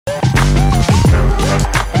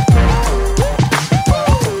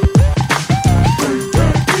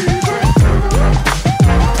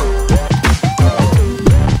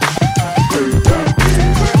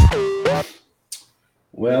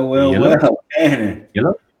Cannon. You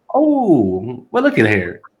know? Oh, well, look at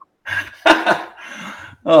here.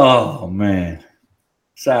 Oh man.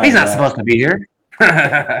 Sorry, He's not guys. supposed to be here.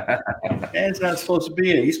 Dan's not supposed to be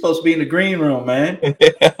here. He's supposed to be in the green room, man.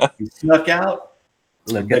 He snuck out.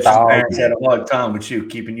 I Look, bet it's your all parents good. had a hard time with you,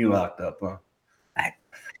 keeping you locked up, huh?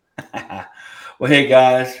 Well, hey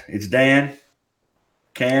guys, it's Dan,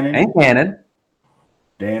 Cannon, And Cannon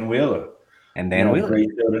Dan Wheeler. and We Dan got a Wheeler. great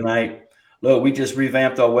show tonight. Look, we just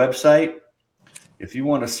revamped our website. If you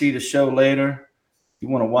want to see the show later, you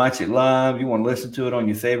want to watch it live, you want to listen to it on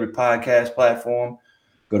your favorite podcast platform,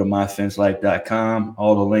 go to myfencelife.com.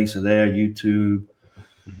 All the links are there: YouTube,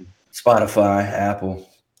 Spotify, Apple.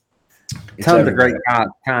 It's Tons of great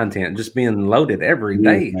everywhere. content just being loaded every It is,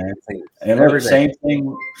 day. man. And Every look, day.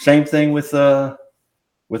 same thing with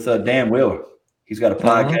Dan Wheeler. He's got a Mhm.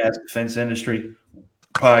 podcast, defense industry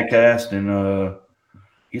podcast, and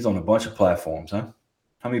he's on a bunch of platforms, huh?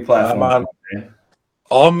 How many I'm platforms? on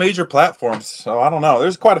all major platforms, so I don't know.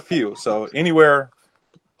 There's quite a few. So anywhere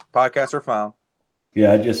podcasts are found.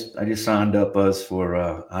 Yeah, I just signed up us for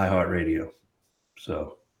iHeartRadio.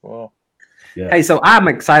 So Well, yeah. Hey, so I'm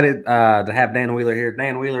excited to have Dan Wheeler here.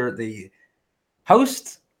 Dan Wheeler, the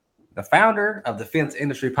host, the founder of the Fence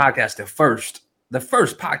Industry Podcast, the first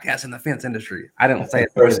podcast in the fence industry. I didn't say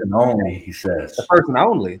it First and only, he says. the first and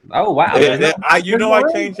only. Oh wow! I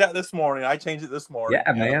There's changed that this morning. I changed it this morning.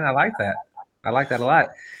 Yeah, man, I like that. I like that a lot.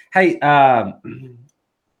 Hey,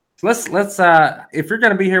 let's if you're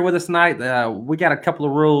going to be here with us tonight, we got a couple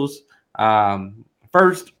of rules.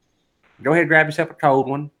 First, go ahead and grab yourself a cold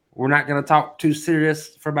one. We're not going to talk too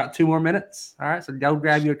serious for about 2 more minutes. All right, so go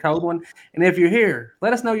grab you a cold one. And if you're here,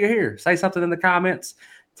 let us know you're here. Say something in the comments.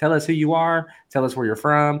 Tell us who you are. Tell us where you're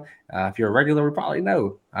from. If you're a regular, we probably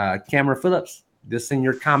know. Cameron Phillips, just send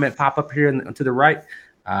your comment pop up here to the right.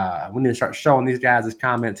 We need to start showing these guys his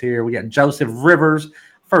comments here. We got Joseph Rivers,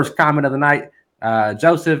 first comment of the night.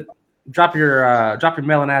 Joseph, drop your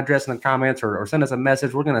mailing address in the comments or send us a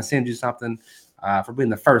message. We're going to send you something for being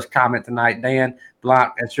the first comment tonight. Dan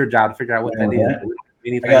Blanc, that's your job to figure out what that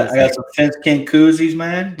is. I got some Fence King koozies,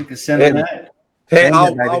 man. You can send them that. Hey,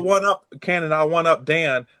 I'll one up Cannon. I'll one up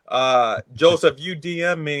Dan. Joseph, you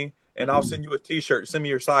DM me and I'll send you a T-shirt. Send me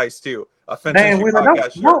your size too. A Fence Dan,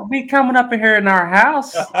 Industry don't be coming up in here in our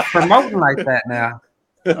house promoting like that now.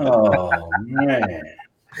 Oh man,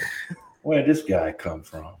 where did this guy come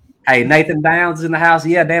from? Hey, Nathan Downs is in the house.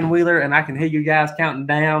 Yeah, Dan Wheeler, and I can hear you guys counting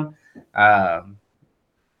down.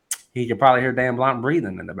 He could probably hear Dan Blanc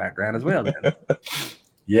breathing in the background as well. Then.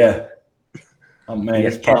 Yeah. Oh man,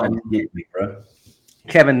 Yes, it's probably getting me, bro.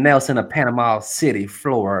 Kevin Nelson of Panama City,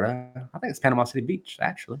 Florida. I think it's Panama City Beach,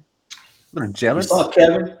 actually. A little jealous.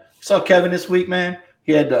 Saw Kevin this week, man.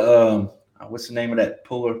 He had the what's the name of that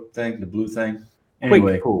puller thing, the blue thing?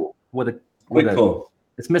 Anyway, Quick pull quick pull.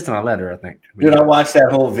 It's missing a letter, I think. Dude, I watched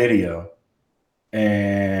that whole video,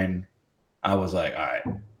 and I was like, all right,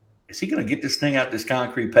 is he gonna get this thing out this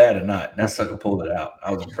concrete pad or not? And that sucker pulled it out.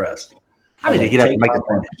 I was impressed. I need to get up and make the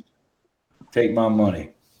money. Take my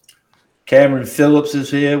money. Cameron Phillips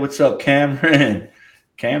is here. What's up, Cameron?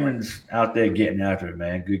 Cameron's out there getting after it,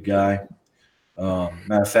 man. Good guy.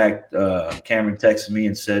 Matter of fact, Cameron texted me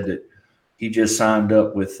and said that he just signed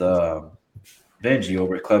up with Benji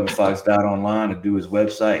over at CleverFox.online to do his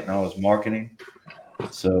website and all his marketing.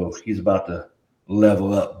 So he's about to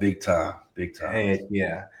level up big time. Big time. Hey,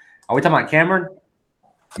 yeah. Are we talking about Cameron?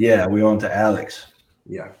 Yeah, we're on to Alex.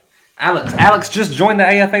 Yeah. Alex just joined the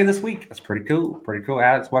AFA this week. That's pretty cool. Pretty cool,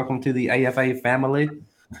 Alex. Welcome to the AFA family.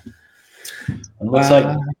 It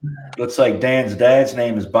looks like Dan's dad's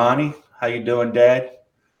name is Bonnie. How you doing, Dad?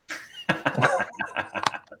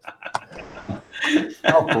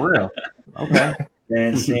 Oh, for real? Okay.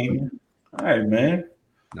 Dan Senior. All right, man.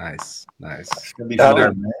 Nice. It's gonna be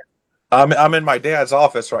fun, man. I'm in my dad's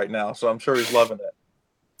office right now, so I'm sure he's loving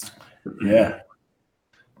it. Yeah.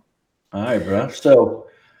 All right, bro. So,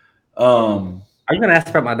 are you gonna ask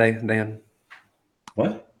about my day, Dan?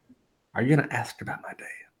 What? Are you gonna ask about my day?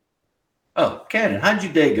 Oh, Cannon, how'd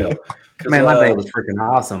your day go? Man, my day was freaking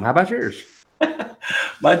awesome. How about yours?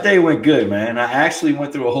 My day went good, man. I actually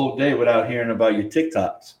went through a whole day without hearing about your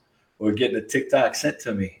TikToks or getting a TikTok sent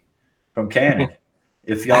to me from Cannon.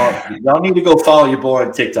 If y'all need to go follow your boy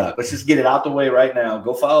on TikTok. Let's just get it out the way right now.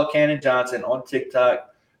 Go follow Cannon Johnson on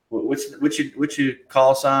TikTok. What's your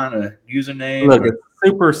call sign or username? Look, it's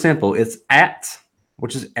super simple. It's @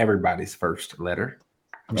 which is everybody's first letter.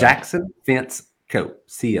 Right. Jackson Fence Co.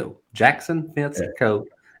 CO. Jackson Fence Co.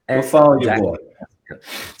 Go follow your boy.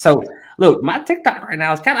 So look, my TikTok right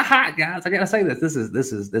now is kind of hot, guys. I gotta say this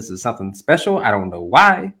is something special. I don't know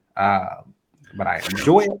why, but I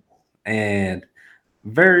enjoy it. and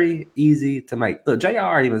very easy to make. Look,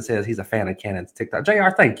 JR even says he's a fan of Cannon's TikTok. JR,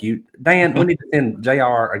 thank you. Dan, we need to send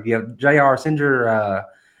JR a gift. JR, send your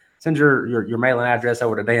mailing address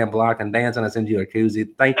over to Dan Block, and Dan's going to send you a koozie.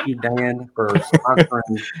 Thank you, Dan, for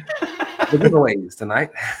sponsoring the giveaways tonight.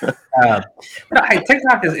 But hey,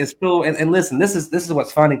 TikTok is cool. And listen, this is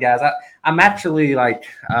what's funny, guys. I'm actually like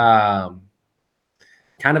kind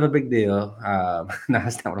of a big deal. No,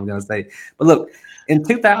 that's not what I'm going to say. But look, in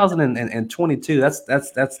 2022, that's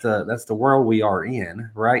the world we are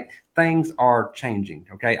in, right? Things are changing.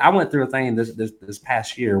 Okay, I went through a thing this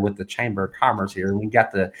past year with the Chamber of Commerce here, and we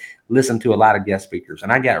got to listen to a lot of guest speakers,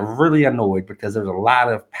 and I got really annoyed because there's a lot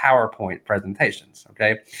of PowerPoint presentations.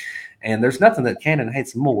 Okay, and there's nothing that Cannon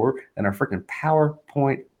hates more than a freaking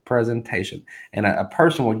PowerPoint presentation, and a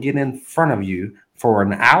person will get in front of you for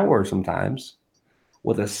an hour sometimes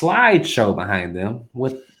with a slideshow behind them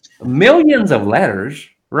with millions of letters,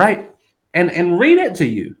 right? And read it to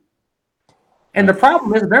you. And the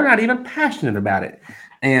problem is they're not even passionate about it.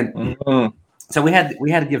 And so we had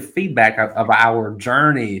to give feedback of our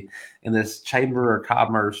journey in this Chamber of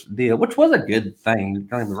Commerce deal, which was a good thing.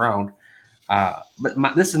 Don't get me wrong.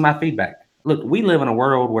 But this is my feedback. Look, we live in a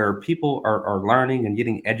world where people are learning and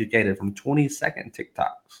getting educated from 20-second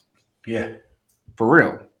TikToks. Yeah. For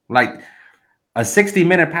real. Like a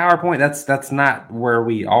 60-minute PowerPoint, that's not where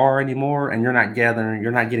we are anymore, and you're not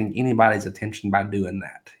getting anybody's attention by doing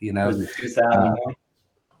that, you know.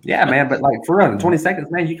 Yeah, man, but like for real, in 20 seconds,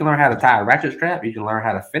 man, you can learn how to tie a ratchet strap, you can learn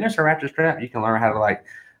how to finish a ratchet strap, you can learn how to like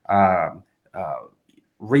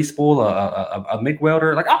respool a MIG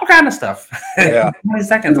welder, like all kind of stuff. Yeah. 20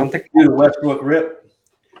 seconds on TikTok. Do the Westbrook rip.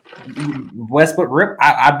 Westbrook rip.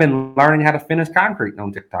 I've been learning how to finish concrete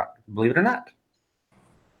on TikTok, believe it or not.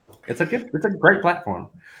 It's a great platform.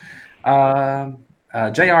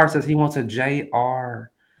 JR says he wants a JFC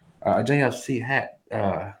hat.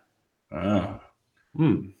 I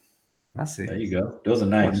see. There you go. Those are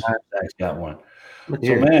nice. Zach's got one. Look So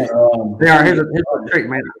here. man, Here's a trick,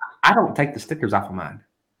 man. I don't take the stickers off of mine.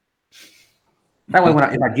 That way,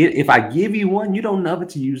 if I give you one, you don't know if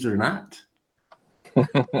it's used or not. You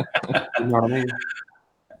know what I mean?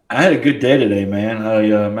 I had a good day today, man.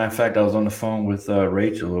 Matter of fact, I was on the phone with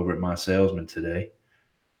Rachel over at My Salesman today.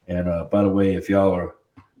 And by the way, if y'all are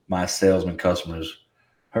My Salesman customers,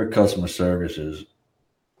 her customer service is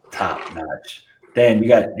top notch. Dan, you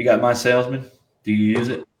got My Salesman? Do you use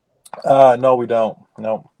it? No, we don't.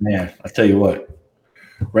 No. Man, I tell you what,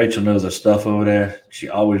 Rachel knows her stuff over there. She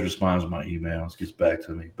always responds to my emails, gets back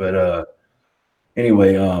to me. But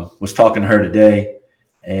anyway, was talking to her today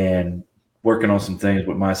and working on some things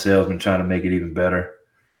with My Salesman, trying to make it even better.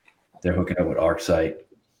 They're hooking up with ArcSight.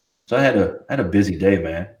 So I had a busy day,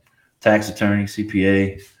 man. Tax attorney,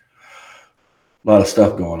 CPA, a lot of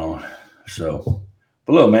stuff going on. So,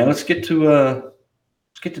 but look, man, let's get to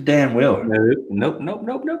Dan Wheeler. Nope.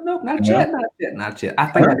 Not yet. I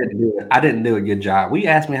think I didn't do a good job. Will you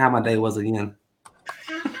ask me how my day was again?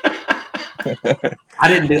 I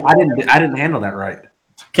didn't handle that right.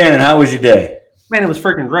 Cannon, how was your day? Man, it was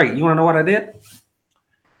freaking great. You want to know what I did?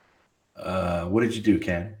 What did you do,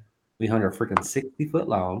 Cannon? We hung a freaking 60-foot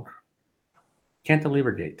long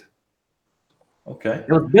cantilever gate. Okay.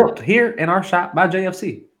 It was built here in our shop by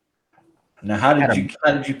JFC. Now, how did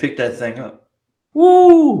you pick that thing up?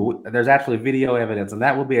 Woo! There's actually video evidence, and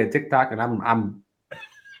that will be a TikTok, and I'm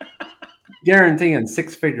guaranteeing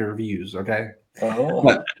 6-figure views. Okay. Oh.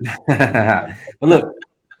 But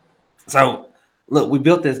look, we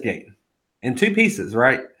built this gate in 2 pieces,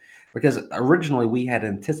 right? Because originally we had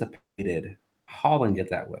anticipated hauling it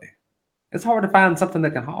that way. It's hard to find something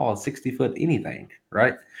that can haul a 60-foot anything,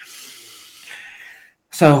 right?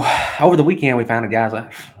 So over the weekend, we found a guy's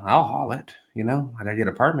like, I'll haul it. You know, I gotta get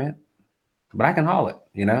a permit, but I can haul it,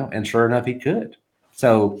 you know? And sure enough, he could.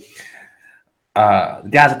 So the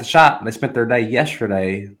guys at the shop, they spent their day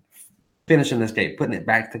yesterday finishing this gate, putting it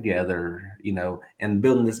back together, you know, and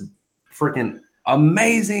building this freaking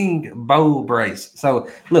amazing bow brace. So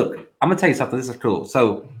look, I'm gonna tell you something. This is cool.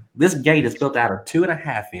 So this gate is built out of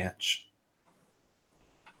 2.5-inch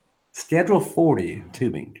Schedule 40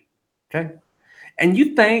 tubing. Okay. And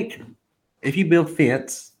you think if you build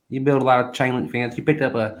fence, you build a lot of chain link fence, you picked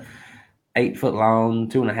up a 8-foot long,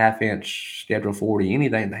 2.5-inch Schedule 40,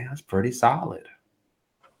 anything, that's pretty solid.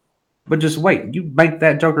 But just wait, you make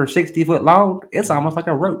that joker 60-foot long, it's almost like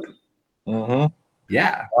a rope. Mm-hmm.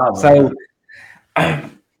 Yeah. Wow. So,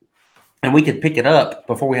 and we could pick it up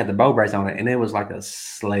before we had the bow brace on it, and it was like a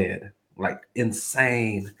sled, like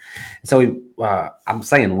insane. So I'm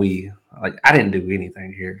saying I didn't do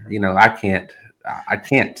anything here. You know, I can't I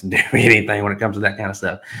can't do anything when it comes to that kind of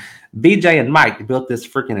stuff. BJ and Mike built this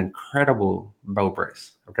freaking incredible bow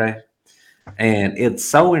brace, okay? And it's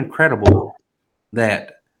so incredible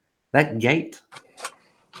that gate,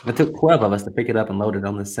 it took 12 of us to pick it up and load it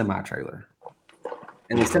on this semi-trailer.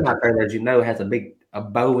 And the semi-trailer, as you know, has a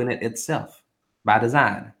bow in it itself by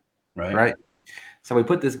design, right? So we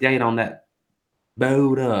put this gate on that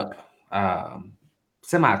bowed up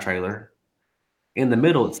semi-trailer. In the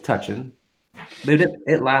middle, it's touching. Dude,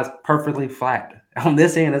 it lies perfectly flat. On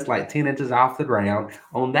this end, it's like 10 inches off the ground.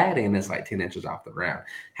 On that end, it's like 10 inches off the ground.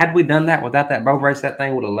 Had we done that without that bow brace, that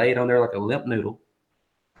thing would have laid on there like a limp noodle,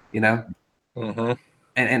 you know? Mm-hmm.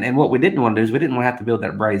 And what we didn't want to do is we didn't want to have to build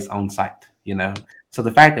that brace on site, you know? So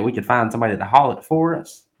the fact that we could find somebody to haul it for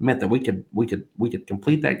us meant that we could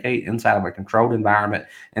complete that gate inside of a controlled environment.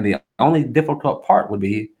 And the only difficult part would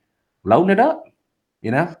be loading it up,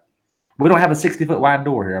 you know? We don't have a 60-foot wide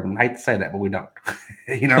door here. I hate to say that, but we don't.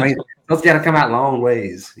 You know what I mean? Those got to come out long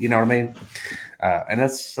ways. You know what I mean? And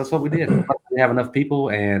that's what we did. We have enough people,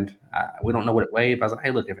 and we don't know what it weighed. But I was like,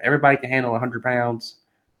 hey, look, if everybody can handle 100 pounds,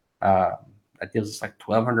 that gives us like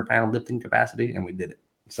 1,200 pound lifting capacity, and we did it.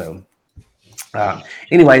 So,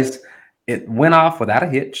 anyways, it went off without a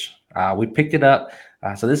hitch. We picked it up.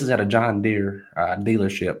 So this is at a John Deere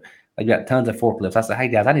dealership. They got tons of forklifts. I said, hey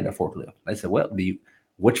guys, I need a forklift. They said, well,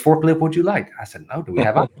 which forklift would you like? I said, no, do we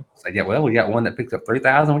have a? I said, yeah, well, we got one that picks up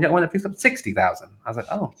 3,000. We got one that picks up 60,000. I was like,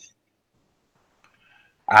 oh,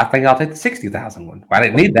 I think I'll take the 60,000 one. Well, I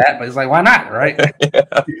didn't need that, but it's like, why not, right? Pick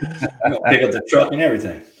up the truck and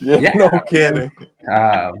everything. Yeah, no kidding.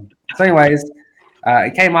 So anyways,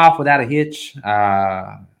 it came off without a hitch.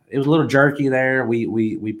 It was a little jerky there.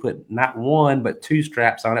 We put not one, but 2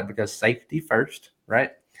 straps on it because safety first,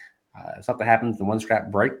 right? If something happens, the one strap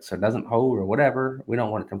breaks or doesn't hold or whatever, we don't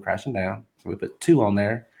want it to come crashing down. So we put 2 on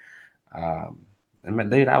there. And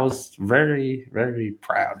dude, I was very, very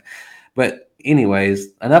proud. But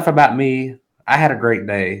anyways, enough about me. I had a great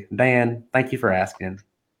day. Dan, thank you for asking.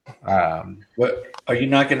 What are you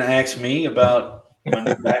not going to ask me about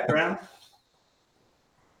my background?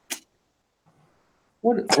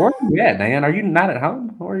 Where are you at, Dan? Are you not at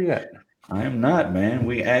home? Where are you at? I am not, man.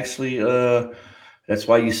 We actually that's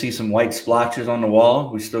why you see some white splotches on the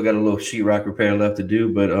wall. We still got a little sheetrock repair left to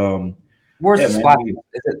do, but where's the spot?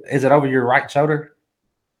 Is it over your right shoulder?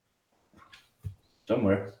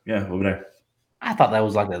 Somewhere. Yeah, over there. I thought that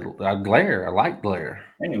was like a glare, a light glare.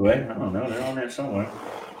 Anyway, I don't know. They're on there somewhere.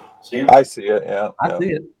 See them? I see it. Yeah, I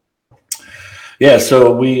see it. Yeah,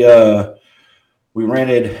 so we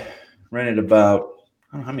rented about,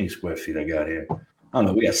 I don't know how many square feet I got here. I don't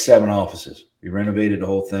know. We got 7 offices. We renovated the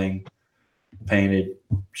whole thing, painted,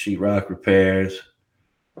 sheetrock repairs,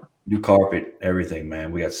 new carpet, everything,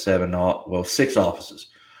 man. We got 6 offices.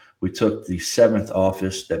 We took the 7th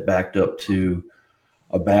office that backed up to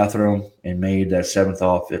a bathroom and made that 7th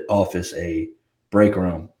office a break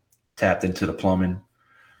room, tapped into the plumbing.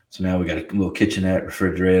 So now we got a little kitchenette,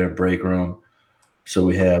 refrigerator, break room. So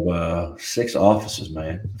we have 6 offices,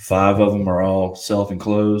 man. 5 of them are all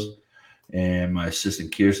self-enclosed. And my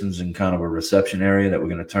assistant Kirsten's in kind of a reception area that we're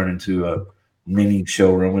going to turn into a mini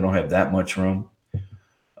showroom. We don't have that much room.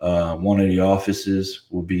 One of the offices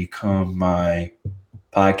will become my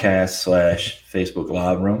podcast / Facebook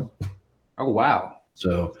Live room. Oh, wow.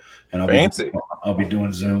 So, and I'll be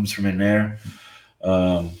doing Zooms from in there.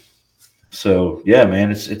 So yeah,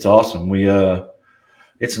 man, it's awesome.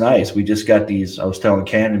 It's nice. We just got these. I was telling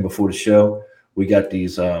Cannon before the show, we got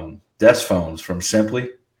these desk phones from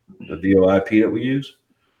Simply, the VoIP that we use.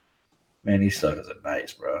 Man, these suckers are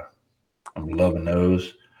nice, bro. I'm loving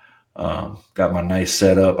those. Got my nice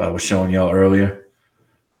setup I was showing y'all earlier.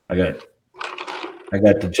 I got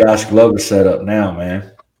the Josh Glover setup now,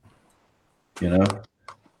 man. You know.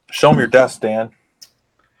 Show me your desk, Dan.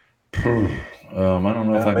 I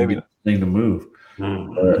don't know if I can get this thing to move.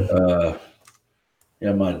 But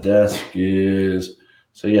yeah, my desk is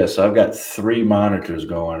so I've got 3 monitors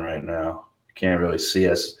going right now. You can't really see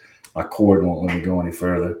us. My cord won't let me go any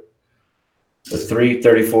further. The 3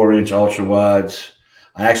 34-inch ultra wides.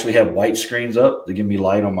 I actually have white screens up to give me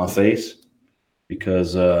light on my face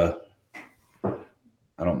because I'm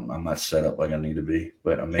not set up like I need to be.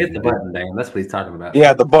 But I'm hit the button, Dan. That's what he's talking about.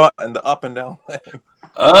 Yeah, the button, the up and down.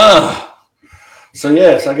 So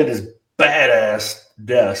yes, I got this badass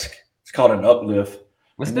desk. It's called an uplift.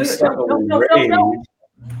 Let's do it.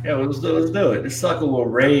 Yeah, let's do it. This sucker will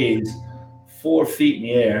raise 4 feet in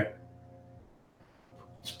the air.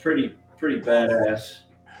 It's pretty badass.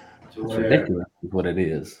 It's ridiculous is what it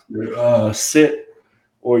is. Sit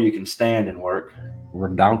or you can stand and work.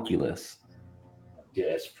 Redonkulous. Yeah,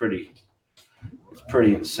 it's pretty It's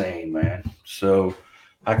pretty insane, man. So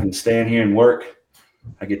I can stand here and work.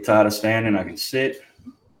 I get tired of standing, I can sit,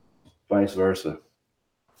 vice versa.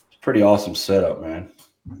 It's a pretty awesome setup, man.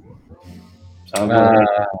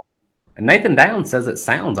 So And Nathan Downs says it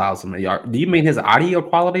sounds awesome. Do you mean his audio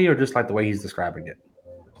quality or just like the way he's describing it?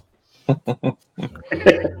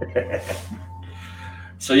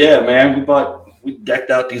 So yeah, man, we decked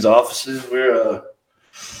out these offices. We're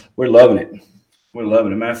loving it. We're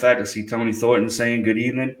loving it. Matter of fact, I see Tony Thornton saying good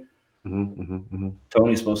evening.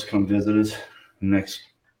 Tony's supposed to come visit us in the next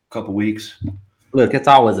couple weeks. Look, it's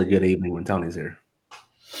always a good evening when Tony's here.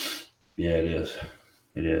 Yeah, it is.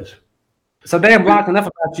 It is. So, Dan Block, enough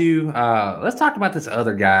about you. Let's talk about this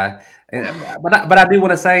other guy. But I do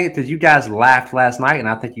want to say, because you guys laughed last night, and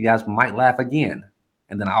I think you guys might laugh again.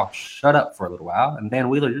 And then I'll shut up for a little while. And Dan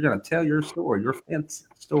Wheeler, you're going to tell your story, your fence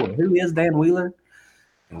story. Who is Dan Wheeler?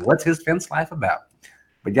 And what's his fence life about?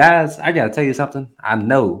 But guys, I got to tell you something. I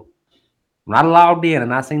know when I logged in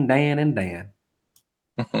and I seen Dan and Dan,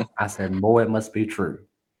 I said, boy, it must be true.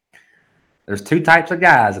 There's two types of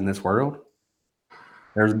guys in this world.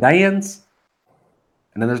 There's Dans,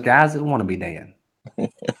 and then there's guys that want to be Dan.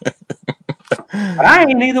 But I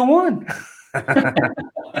ain't neither one.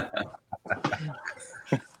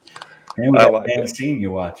 And we got Dan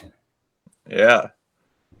Senior watching. Yeah.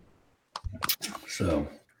 So,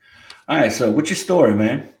 all right. So, what's your story,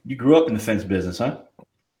 man? You grew up in the fence business, huh?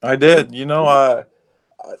 I did.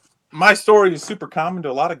 My story is super common to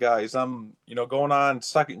a lot of guys. I'm, going on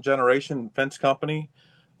second generation fence company.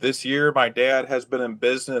 This year, my dad has been in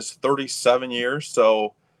business 37 years,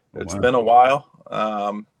 so it's been a while.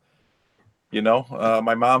 My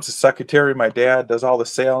mom's a secretary. My dad does all the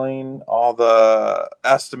selling, all the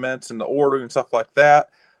estimates and the ordering and stuff like that.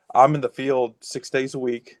 I'm in the field 6 days a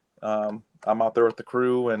week. I'm out there with the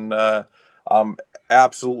crew, and I'm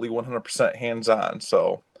absolutely 100% hands-on.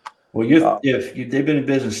 So, well, if they've been in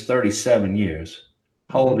business 37 years,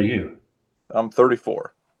 how old are you? I'm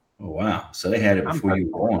 34. Oh, wow. So they had it before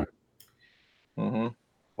you were born. Mm-hmm.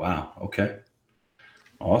 Wow. Okay.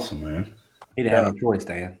 Awesome, man. He didn't have a choice,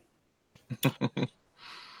 Dan.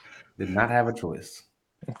 Did not have a choice.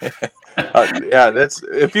 That's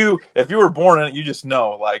if you were born in it, you just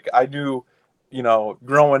know. Like I knew,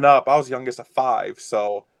 growing up, I was youngest of 5,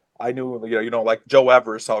 so I knew, like Joe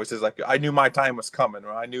Everest always says, like I knew my time was coming,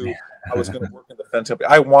 or I knew I was going to work in the fence company.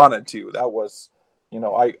 I wanted to. That was,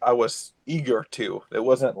 I was eager to. It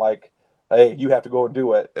wasn't like, hey, you have to go and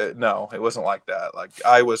do it. No, it wasn't like that. Like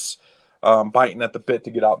I was biting at the bit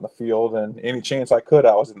to get out in the field, and any chance I could,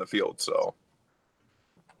 I was in the field. So.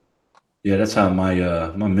 Yeah, that's how my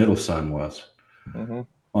middle son was. Mm-hmm.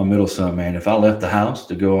 My middle son, man, if I left the house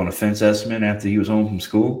to go on a fence estimate after he was home from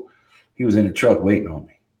school, he was in the truck waiting on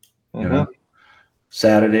me. Mm-hmm.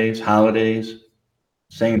 Saturdays, holidays,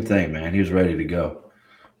 same thing, man. He was ready to go.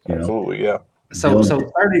 Absolutely, yeah. So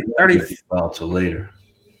 30 till later.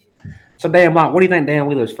 So Dan Block, what do you think Dan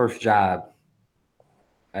Wheeler's first job?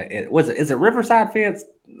 Is it Riverside Fence?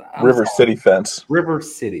 City Fence. River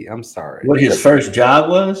City. I'm sorry. What his first job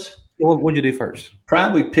was? What'd you do first?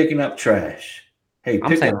 Probably picking up trash. Hey,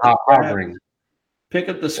 I'm saying hogging. Pick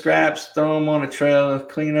up the scraps, throw them on a trailer,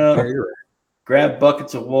 clean up, grab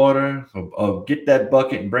buckets of water, or get that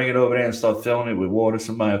bucket and bring it over there and start filling it with water.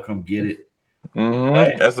 Somebody will come get it. Mm-hmm.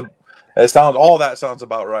 Right? All that sounds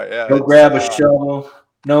about right. Yeah. Go grab a shovel.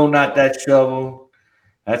 No, not that shovel.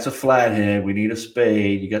 That's a flathead. We need a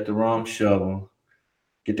spade. You got the wrong shovel.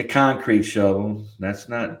 Get the concrete shovel. That's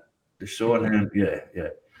not the shorthand. Yeah.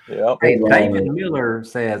 Yep. Hey, David Miller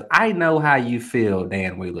says, I know how you feel,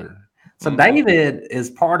 Dan Wheeler. So David is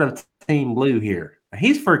part of Team Blue here.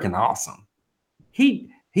 He's freaking awesome. He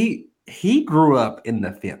grew up in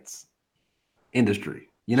the fence industry,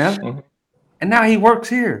 Mm-hmm. And now he works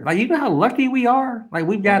here. Like, you know how lucky we are? Like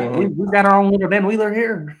we've got our own little Dan Wheeler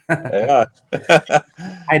here. Yeah.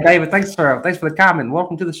 Hey David, thanks for the comment.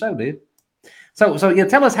 Welcome to the show, dude. So yeah,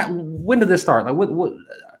 tell us when did this start? Like what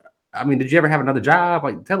I mean, did you ever have another job?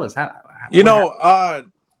 Like, tell us how.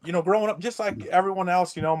 Growing up, just like everyone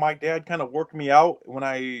else, my dad kind of worked me out when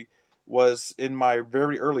I was in my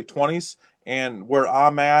very early 20s, and where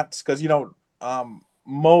I'm at, because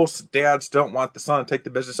most dads don't want the son to take the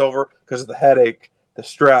business over because of the headache, the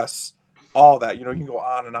stress, all that. You can go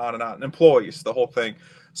on and on and on. Employees, the whole thing.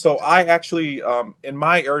 So I actually, in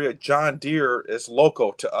my area, John Deere is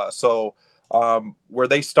local to us. So where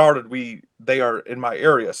they started, they are in my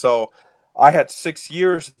area. So I had 6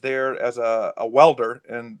 years there as a welder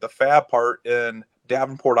in the fab part in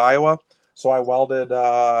Davenport, Iowa. So I welded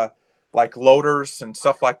like loaders and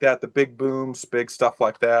stuff like that, the big booms, big stuff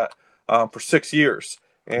like that, for 6 years.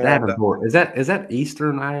 And Davenport. Is that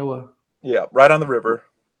eastern Iowa? yeah, right on the river.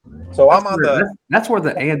 So I'm on that's where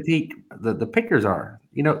the antique the pickers are.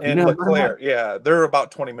 You know, in LeClaire. Yeah, they're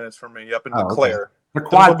about 20 minutes from me up in LeClaire. Okay. The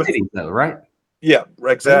Quad Cities, though, right? Yeah,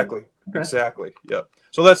 exactly. Okay. Exactly. Yep.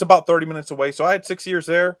 So that's about 30 minutes away. So I had 6 years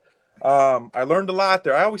there. I learned a lot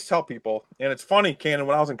there. I always tell people, and it's funny, Cannon,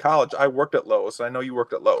 when I was in college, I worked at Lowe's. I know you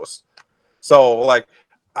worked at Lowe's. So, like,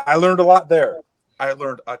 I learned a lot there. I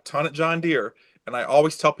learned a ton at John Deere. And I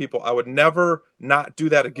always tell people I would never not do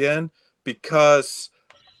that again because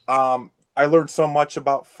I learned so much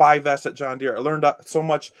about 5S at John Deere. I learned so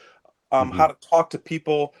much how to talk to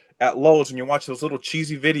people at Lowe's, and you watch those little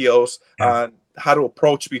cheesy videos on how to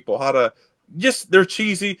approach people, how to they're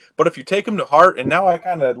cheesy, but if you take them to heart, and now I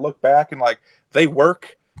kind of look back and like they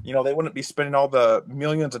work, you know, they wouldn't be spending all the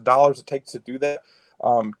millions of dollars it takes to do that.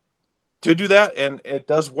 And it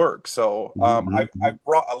does work. So I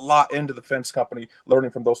brought a lot into the fence company,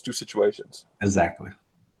 learning from those two situations. Exactly.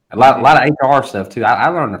 A lot of HR stuff too. I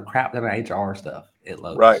learned a crap ton of HR stuff at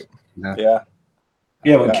Lowe's. Right. You know? Yeah.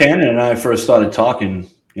 Yeah. When Cannon and I first started talking,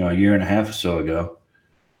 you know, a year and a half or so ago,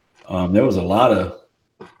 there was a lot of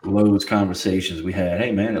Lowe's conversations we had.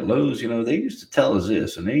 Hey man, at Lowe's, you know, they used to tell us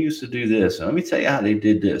this and they used to do this. And let me tell you how they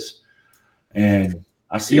did this. And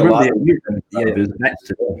I see a lot of business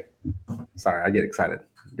today. Sorry, I get excited.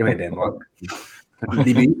 Go ahead, Dan. Go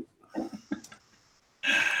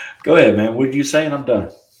ahead, man. What did you say? And I'm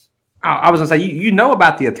done. I was gonna say you know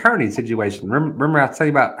about the attorney situation. Remember I tell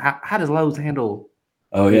you about how does Lowe's handle?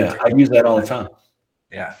 Oh yeah, I use that all the time.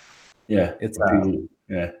 Yeah, it's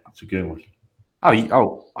a good one.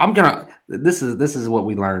 I'm gonna. This is what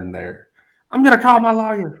we learned there. I'm gonna call my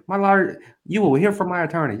lawyer. My lawyer. You will hear from my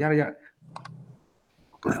attorney. Yada yada.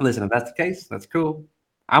 Listen, if that's the case, that's cool.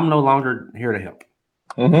 I'm no longer here to help.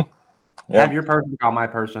 Mm-hmm. Have your person call my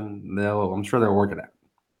person. I'm sure they'll work it out.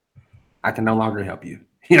 I can no longer help you.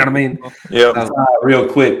 You know what I mean? Yeah. Real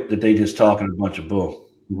quick, that they just talking a bunch of bull.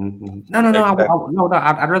 Mm-hmm. No. No.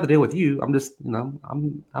 I'd rather deal with you. I'm just, you know,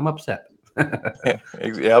 I'm upset. Yep.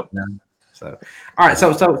 Yeah. So, all right.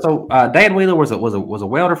 So, Dan Wheeler was a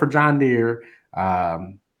welder for John Deere,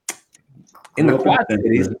 in the Quad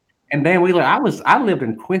Cities. And Dan Wheeler, I lived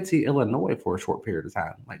in Quincy, Illinois for a short period of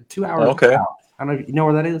time, like 2 hours. Okay. Out. I don't know if you know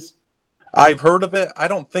where that is. I've heard of it. I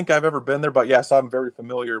don't think I've ever been there, but yes, I'm very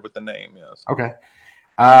familiar with the name. Yes. Okay.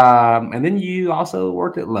 And then you also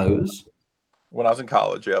worked at Lowe's when I was in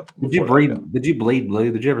college. Yep. Did you bleed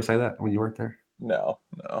blue? Did you ever say that when you worked there? No.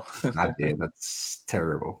 I did. That's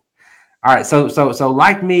terrible. All right. So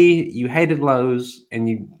like me, you hated Lowe's and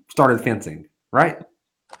you started fencing, right?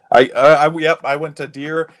 I went to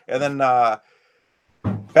Deere, and then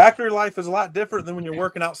factory life is a lot different than when you're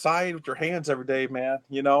working outside with your hands every day, man.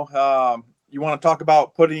 You know, you want to talk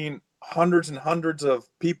about putting hundreds and hundreds of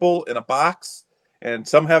people in a box, and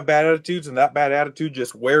some have bad attitudes, and that bad attitude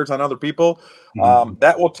just wears on other people.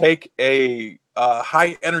 That will take a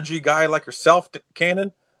high energy guy like yourself,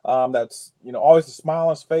 Cannon, that's, you know, always a smile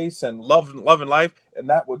on his face and loving life, and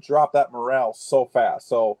that would drop that morale so fast.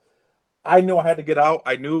 So I knew I had to get out.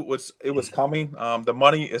 I knew it was coming. The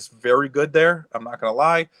money is very good there. I'm not gonna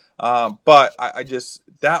lie, but I just,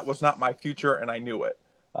 that was not my future, and I knew it.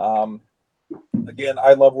 Again,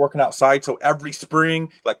 I love working outside. So every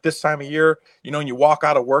spring, like this time of year, you know, when you walk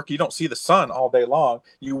out of work, you don't see the sun all day long.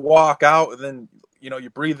 You walk out, and then, you know, you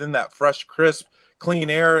breathe in that fresh, crisp, clean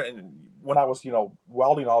air. And when I was, you know,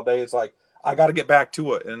 welding all day, it's like, I got to get back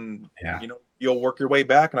to it. And, you know, you'll work your way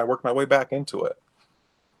back, and I worked my way back into it.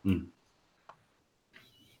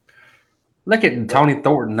 Look at Tony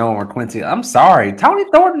Thornton knowing where Quincy. I'm sorry, Tony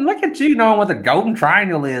Thornton. Look at you knowing what the Golden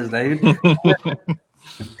Triangle is, dude.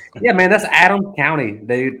 Yeah, man, that's Adams County,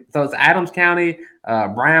 dude. So it's Adams County,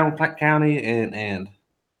 Brown County, and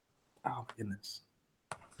oh goodness.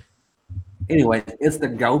 Anyway, it's the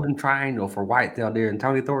Golden Triangle for whitetail deer. And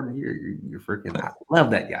Tony Thornton, you're freaking. I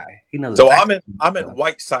love that guy. He knows. So I'm in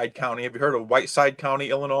Whiteside County. Have you heard of Whiteside County,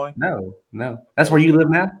 Illinois? No. That's where you live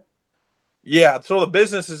now. Yeah. So the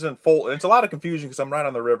business is in Fulton. It's a lot of confusion because I'm right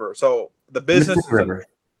on the river. So the business is in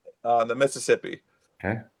the Mississippi.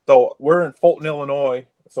 Okay. So we're in Fulton, Illinois.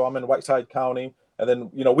 So I'm in Whiteside County. And then,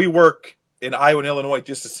 you know, we work in Iowa and Illinois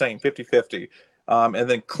just the same, 50-50. And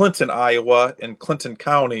then Clinton, Iowa, and Clinton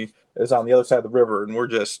County is on the other side of the river, and we're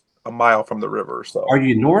just a mile from the river. So are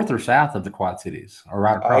you north or south of the Quad Cities, or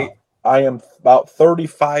right across? I am about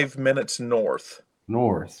 35 minutes north.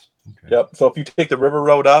 North. Okay. Yep. So if you take the river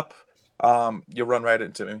road up, you'll run right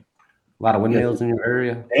into me. A lot of windmills in your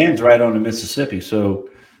area. Dan's right on the Mississippi, so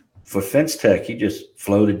for Fence Tech, he just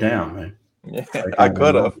floated down, man. Yeah, I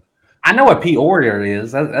could have. I know what Peoria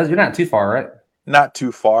is. You're not too far, right? Not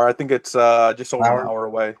too far. I think it's just over Hour? an hour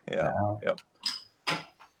away. Yeah. Wow. Yep.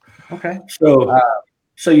 Okay. So,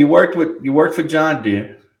 so you worked for John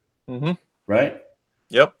Deere, Mm-hmm. right?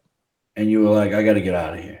 Yep. And you were like, I got to get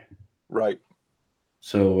out of here. Right.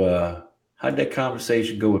 So, how'd that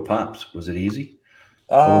conversation go with Pops? Was it easy?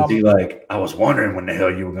 Or was he like, I was wondering when the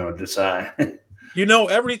hell you were going to decide?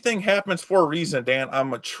 Everything happens for a reason, Dan.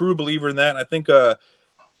 I'm a true believer in that. I think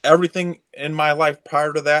everything in my life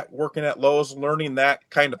prior to that, working at Lowe's, learning that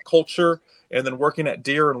kind of culture, and then working at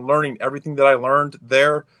Deere and learning everything that I learned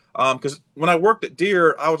there. Because when I worked at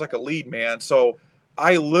Deere, I was like a lead man. So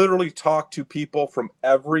I literally talked to people from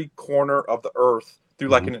every corner of the earth through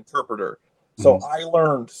like an interpreter. So I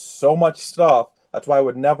learned so much stuff. That's why I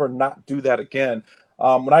would never not do that again.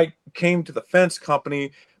 When I came to the fence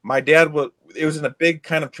company, my dad it was in a big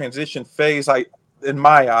kind of transition phase. In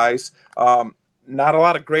my eyes, not a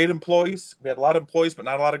lot of great employees. We had a lot of employees, but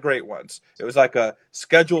not a lot of great ones. It was like a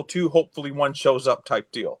schedule two, hopefully one shows up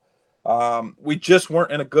type deal. We just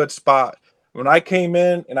weren't in a good spot. When I came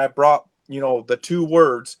in and I brought, the two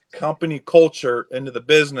words company culture into the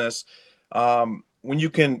business, when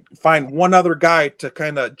you can find one other guy to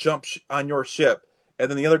kind of jump on your ship, and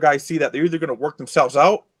then the other guys see that they're either going to work themselves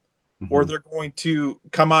out or they're going to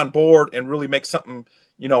come on board and really make something,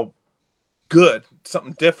 good,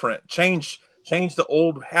 something different, change the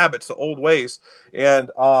old habits, the old ways. And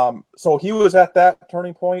so he was at that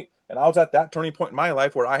turning point, and I was at that turning point in my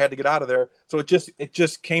life where I had to get out of there. So it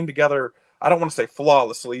just came together. I don't want to say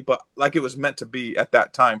flawlessly, but like it was meant to be at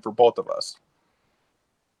that time for both of us.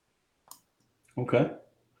 Okay.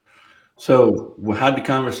 So how'd the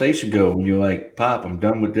conversation go when you're like, Pop, I'm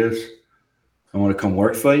done with this. I want to come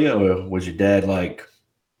work for you? Or was your dad like,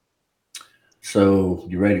 so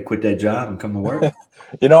you ready to quit that job and come to work?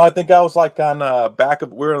 I think I was like on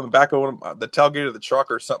we're on the back of the tailgate of the truck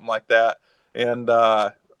or something like that. And,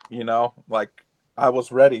 like I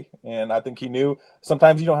was ready. And I think he knew.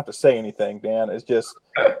 Sometimes you don't have to say anything, Dan. It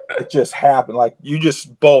just happened. Like you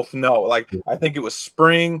just both know. Like I think it was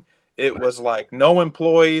spring. It was like no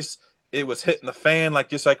employees. It was hitting the fan,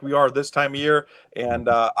 just like we are this time of year. And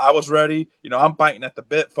I was ready. I'm biting at the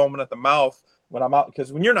bit, foaming at the mouth when I'm out,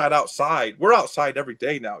 because when you're not outside, we're outside every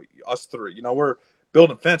day now, us three. We're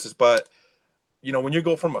building fences, but when you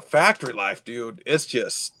go from a factory life, dude, it's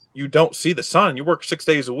just you don't see the sun. You work 6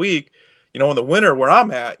 days a week. In the winter where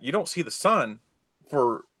I'm at, you don't see the sun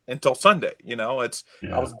until Sunday. I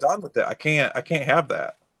was done with that. I can't have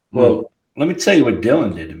that. Well, let me tell you what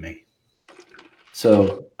Dylan did to me.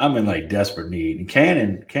 So I'm in like desperate need. And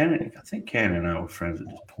Cannon, I think Cannon and I were friends at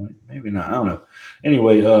this point. Maybe not. I don't know.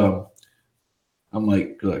 Anyway, I'm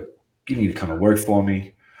like, look, you need to come and work for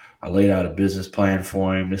me. I laid out a business plan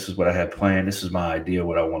for him. This is what I had planned. This is my idea,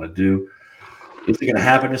 what I want to do. Is it going to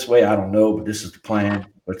happen this way? I don't know, but this is the plan.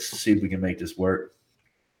 Let's see if we can make this work.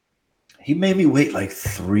 He made me wait like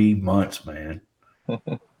 3 months, man.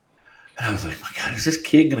 And I was like, my God, is this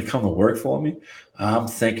kid going to come to work for me? I'm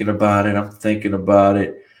thinking about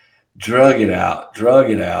it. Drug it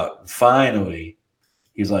out. Finally,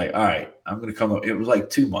 he's like, all right, I'm going to come up. It was like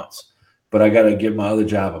 2 months, but I got to give my other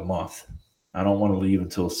job a month. I don't want to leave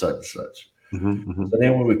until such and such. So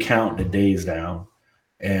then we were counting the days down,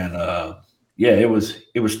 and it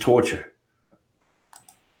was torture.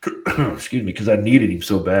 Excuse me, because I needed him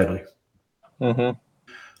so badly, and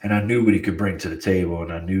I knew what he could bring to the table,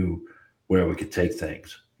 and I knew where we could take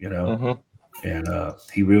things, And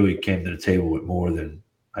he really came to the table with more than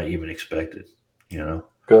I even expected,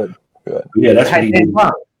 Good. Yeah, that's what he did.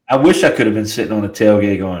 I wish I could have been sitting on the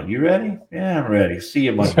tailgate going, "You ready? Yeah, I'm ready. See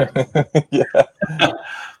you Monday." Yeah.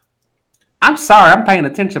 I'm sorry, I'm paying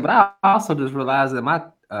attention, but I also just realized that my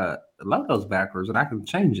logo's backwards and I can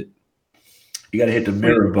change it. You got to hit the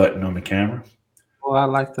mirror button on the camera. Oh, I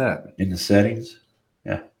like that. In the settings.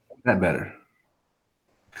 Yeah. That better.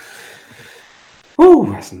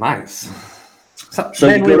 Ooh, that's nice. So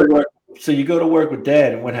you go to work with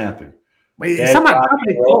Dad, and what happened? Some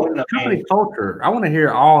company culture. I want to hear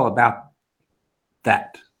all about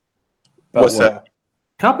that. What's that?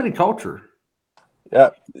 Company culture. Yeah,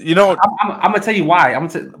 I'm gonna tell you why. I'm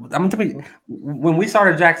gonna tell you when we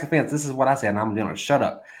started Jackson Fence. This is what I said, and I'm gonna shut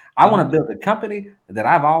up. I want to build a company that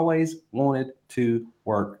I've always wanted to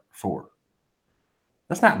work for.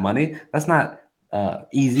 That's not money. That's not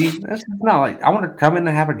easy. That's not like I want to come in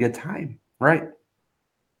and have a good time, right?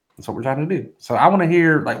 That's what we're trying to do. So I want to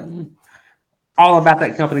hear all about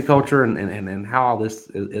that company culture and how all this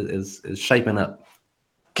is shaping up.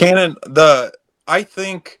 Cannon, I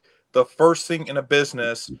think the first thing in a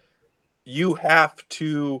business, you have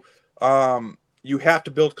to you have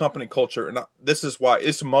to build company culture. And this is why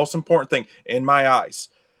it's the most important thing in my eyes.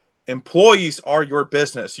 Employees are your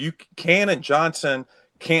business. You Cannon Johnson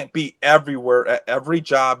can't be everywhere at every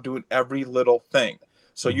job doing every little thing.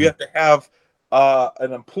 So you have to have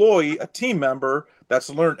an employee, a team member that's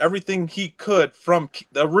learned everything he could from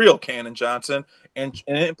the real Cannon Johnson and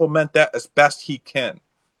implement that as best he can.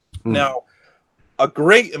 Now, a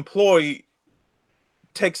great employee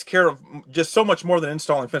takes care of just so much more than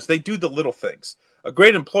installing fence. They do the little things. A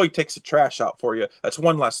great employee takes the trash out for you. That's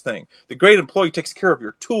one less thing. The great employee takes care of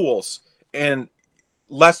your tools, and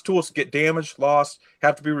less tools get damaged, lost,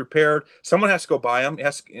 have to be repaired. Someone has to go buy them.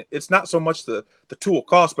 It's not so much the tool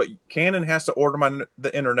cost, but Cannon has to order them on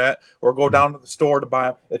the internet or go down to the store to buy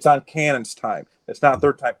them. It's on Cannon's time. It's not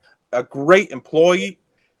their time. A great employee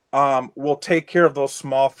will take care of those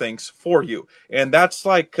small things for you. And that's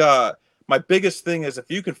like my biggest thing is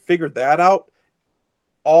if you can figure that out,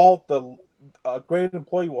 a great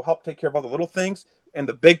employee will help take care of all the little things, and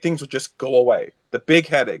the big things will just go away. The big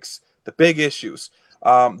headaches, the big issues.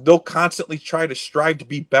 They'll constantly try to strive to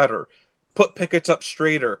be better, put pickets up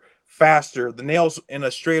straighter, faster, the nails in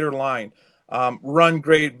a straighter line, run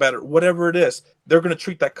grade better, whatever it is. They're going to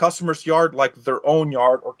treat that customer's yard like their own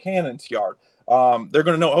yard or Cannon's yard. They're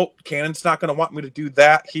going to know, oh, Cannon's not going to want me to do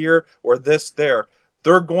that here or this there.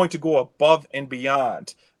 They're going to go above and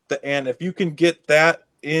beyond. And if you can get that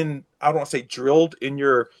in, I don't want to say drilled in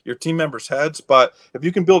your team members' heads, but if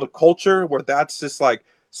you can build a culture where that's just like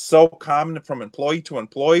so common from employee to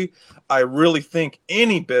employee, I really think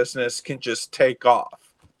any business can just take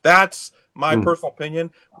off. That's my personal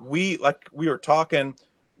opinion. We were talking,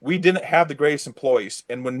 we didn't have the greatest employees.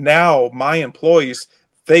 And when now my employees,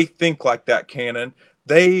 they think like that, Cannon.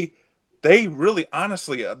 They really,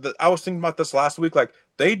 honestly, I was thinking about this last week, like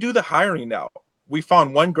they do the hiring now. We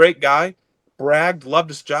found one great guy, bragged, loved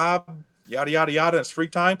his job, yada, yada, yada, in his free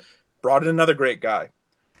time, brought in another great guy.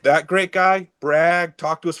 That great guy bragged,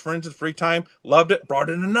 talked to his friends in free time, loved it, brought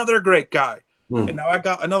in another great guy. And now I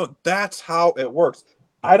got another. That's how it works.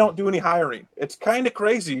 I don't do any hiring. It's kind of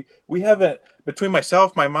crazy. We haven't, between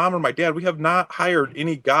myself, my mom, and my dad, we have not hired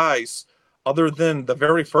any guys other than the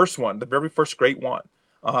very first one, the very first great one.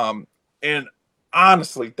 And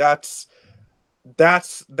honestly, that's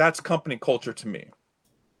company culture to me.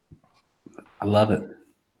 I love it.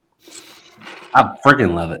 I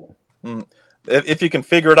freaking love it. If you can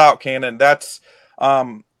figure it out, Cannon, that's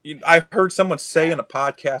I heard someone say in a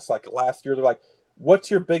podcast like last year, they're like,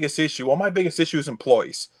 what's your biggest issue? Well, my biggest issue is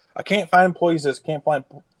employees. I can't find employees this, can't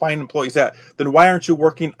find employees that. Then why aren't you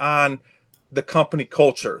working on the company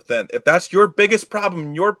culture? Then if that's your biggest problem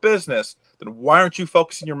in your business, then why aren't you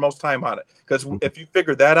focusing your most time on it? Because if you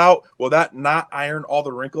figure that out, will that not iron all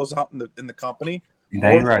the wrinkles out in the company? You're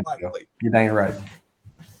dang right. You're dang right.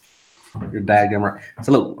 You're dang right.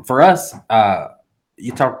 So look, for us,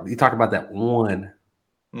 you talk about that one.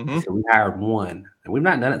 So we hired one, and we've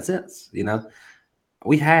not done it since.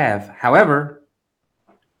 We have. However,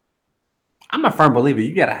 I'm a firm believer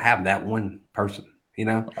you got to have that one person. You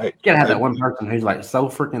got to have that one person who's like so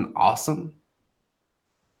freaking awesome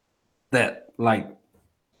that like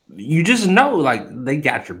you just know like they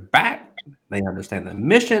got your back. They understand the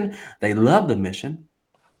mission. They love the mission.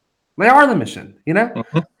 They are the mission.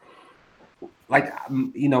 Like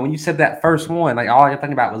when you said that first one, like all I could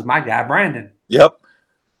think about was my guy Brandon. Yep,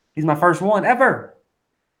 he's my first one ever.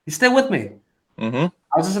 He's still with me. I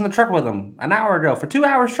was just in the truck with him an hour ago. For 2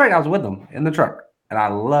 hours straight, I was with him in the truck, and I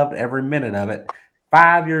loved every minute of it.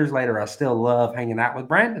 5 years later, I still love hanging out with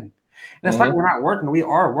Brandon. And it's like we're not working. We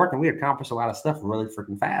are working. We accomplish a lot of stuff really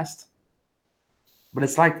freaking fast. But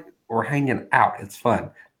it's like we're hanging out. It's fun.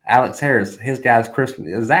 Alex Harris, his guy's Chris.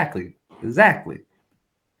 Exactly.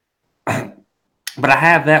 But I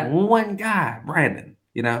have that one guy, Brandon,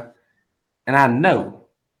 and I know,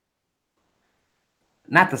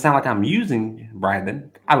 not to sound like I'm using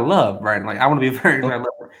Brandon, I love Brandon. Like I want to be very, very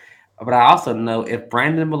loving. But I also know if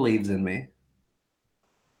Brandon believes in me,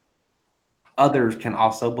 others can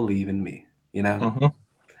also believe in me,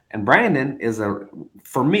 And Brandon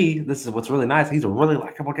for me, this is what's really nice. He's a really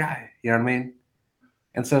likable guy. You know what I mean?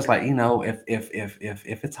 And so it's like,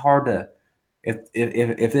 if it's hard to,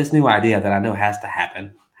 if this new idea that I know has to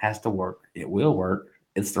happen, has to work, it will work.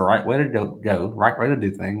 It's the right way to go, right way to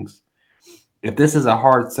do things. If this is a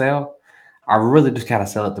hard sell, I really just gotta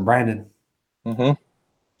sell it to Brandon.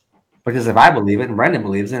 Because if I believe it and Brandon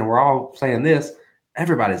believes it, and we're all saying this,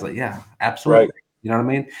 everybody's like, yeah, absolutely. Right. You know what I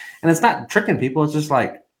mean? And it's not tricking people. It's just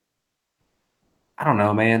like, I don't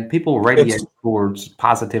know, man. People radiate towards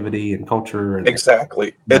positivity and culture. And,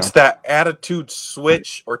 exactly. It's that attitude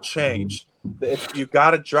switch or change You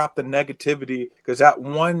got to drop the negativity, because that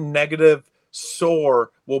one negative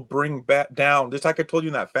sore will bring back down. Just like I told you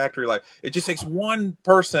in that factory life, it just takes one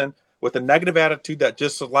person with a negative attitude that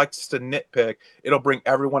just likes to nitpick. It'll bring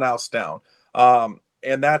everyone else down.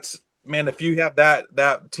 And that's, man, if you have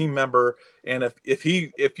that team member, and if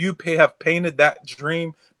you have painted that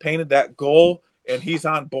dream, painted that goal, and he's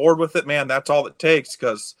on board with it, man, that's all it takes,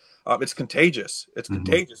 because it's contagious. It's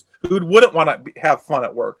contagious. Who wouldn't want to have fun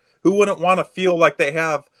at work? Who wouldn't want to feel like they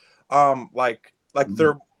have like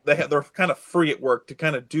they're kind of free at work to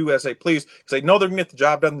kind of do as they please, because they know they're going to get the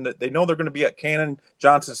job done. They know they're going to be at Cannon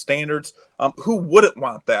Johnson standards. Who wouldn't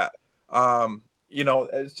want that?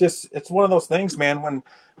 It's one of those things, man.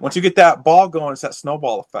 Once you get that ball going, it's that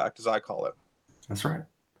snowball effect, as I call it. That's right.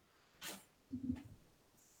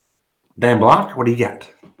 Dan Block, what do you got?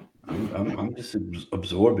 I'm just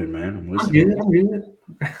absorbing, man. I'm I'm listening.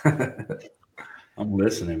 good. I'm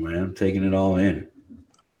listening, man. I'm taking it all in.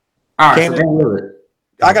 All right, Cannon, so Dan Willett.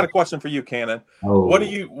 I got a question for you, Cannon. Oh. What do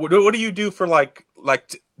you do for like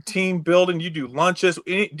team building? You do lunches,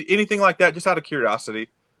 anything like that? Just out of curiosity.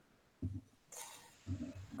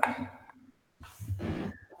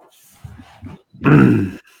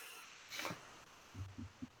 I'm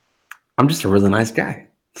just a really nice guy.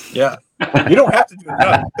 Yeah, you don't have to do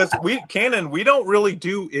that, because we don't really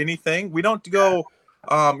do anything. We don't go.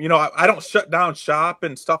 I don't shut down shop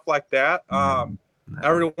and stuff like that.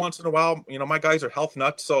 Every once in a while, my guys are health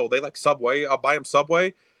nuts, so they like Subway. I'll buy them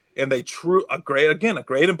Subway, and a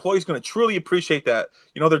great employee is going to truly appreciate that.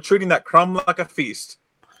 They're treating that crumb like a feast,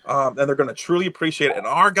 and they're going to truly appreciate it. And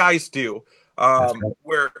our guys do. Right.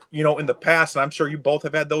 Where in the past, and I'm sure you both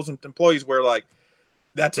have had those employees where, like,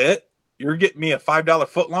 that's it. You're getting me a $5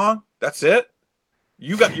 foot long. That's it.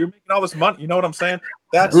 You're making all this money. You know what I'm saying?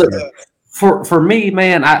 That's for me,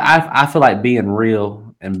 man. I feel like being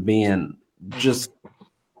real and being just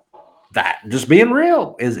being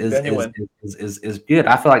real is good.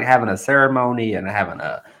 I feel like having a ceremony and having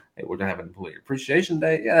we're gonna have an employee appreciation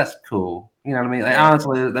day. Yeah, that's cool. You know what I mean? Like,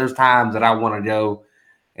 honestly, there's times that I want to go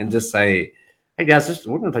and just say, "Hey guys,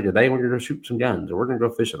 we're gonna take a day. We're gonna shoot some guns, or we're gonna go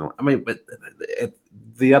fishing." I mean, but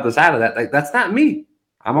the other side of that, like, that's not me.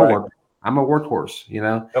 I'm a workhorse.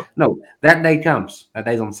 Yep. No, that day comes. That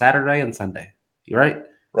day's on Saturday and Sunday. You're right.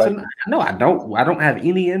 Right. So, no, I don't have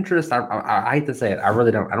any interest. I hate to say it. I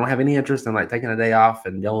really don't. I don't have any interest in like taking a day off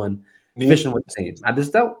and going fishing with the team. I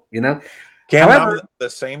just don't. However, I'm the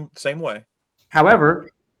same way.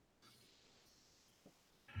 However,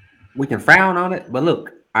 we can frown on it, but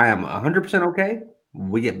look, I am 100% okay.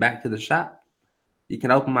 We get back to the shop. You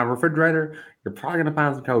can open my refrigerator. You're probably gonna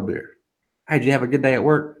find some cold beer. Hey, did you have a good day at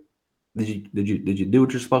work? Did you do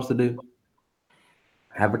what you're supposed to do?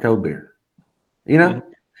 Have a cold beer. Yeah.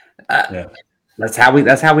 That's how we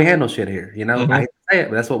handle shit here. Mm-hmm. I hate to say it,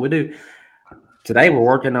 but that's what we do. Today we're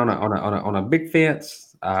working on a big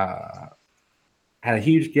fence. Had a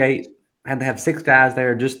huge gate. Had to have 6 guys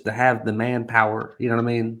there just to have the manpower. You know what I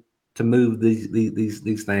mean? To move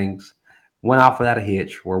these things. Went off without a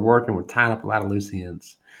hitch. We're working. We're tying up a lot of loose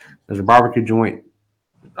ends. There's a barbecue joint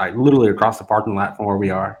like literally across the parking lot from where we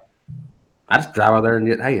are. I just drive out there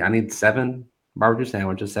and I need 7 barbecue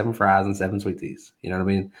sandwiches, 7 fries, and 7 sweet teas. You know what I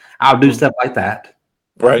mean? I'll do stuff like that.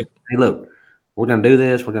 Right. Hey, look, we're gonna do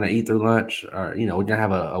this. We're gonna eat through lunch, or we're gonna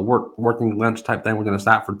have a working lunch type thing. We're gonna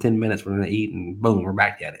stop for 10 minutes. We're gonna eat, and boom, we're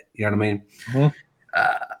back at it. You know what I mean? Mm-hmm.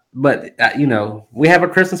 But we have a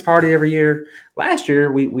Christmas party every year. Last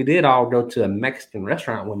year, we did all go to a Mexican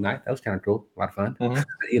restaurant one night. That was kind of cool, a lot of fun.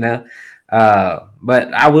 Mm-hmm.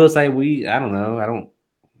 But I will say I don't.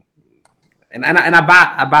 And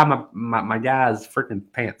I buy my guys freaking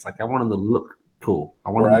pants. Like, I want them to look cool. I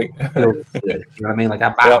want them to feel good. You know what I mean? Like, I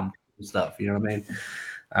buy them stuff. You know what I mean?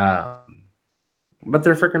 But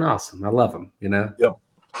they're freaking awesome. I love them. Yep.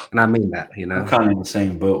 And I mean that. I'm kind of in the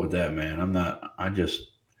same boat with that, man.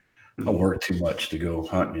 I work too much to go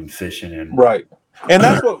hunting and fishing and right. And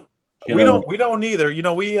that's what we don't either.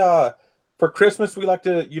 We for Christmas we like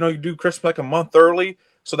to you do Christmas like a month early,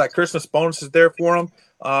 so that Christmas bonus is there for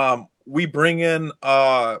them. We bring in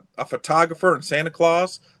a photographer and Santa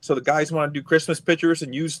Claus, so the guys want to do Christmas pictures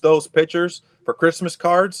and use those pictures for Christmas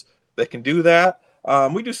cards. They can do that.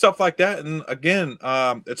 We do stuff like that, and again,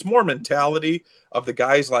 it's more mentality of the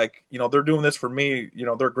guys. Like, they're doing this for me.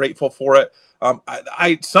 They're grateful for it.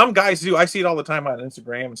 Some guys do. I see it all the time on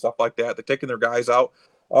Instagram and stuff like that. They're taking their guys out.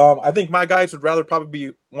 I think my guys would rather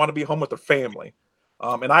probably want to be home with their family,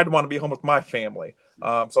 and I'd want to be home with my family.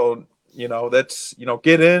 So that's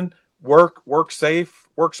get in, work safe,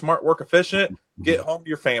 work smart, work efficient. Get home to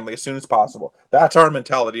your family as soon as possible. That's our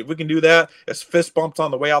mentality. If we can do that, it's fist bumps on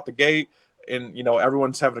the way out the gate. and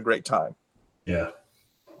everyone's having a great time. Yeah.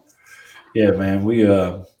 Yeah, man. We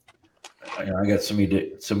I got so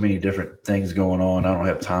many different things going on. I don't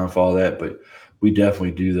have time for all that, but we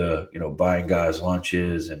definitely do the buying guys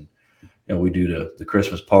lunches, and we do the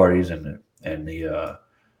Christmas parties and the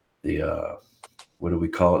what do we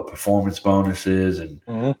call it, performance bonuses, and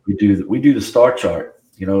we do the star chart.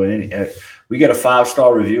 And we get a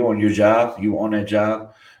 5-star review on your job. You on that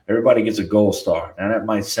job, everybody gets a gold star. Now that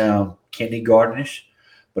might sound kindergartenish,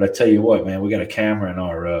 but I tell you what, man, we got a camera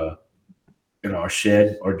in our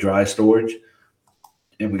shed or dry storage,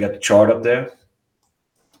 and we got the chart up there.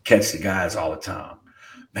 Catch the guys all the time.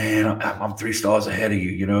 Man, I'm 3 stars ahead of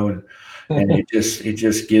you, and it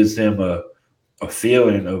just gives them a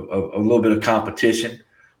feeling of a little bit of competition.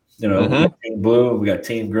 We got Team Blue, we got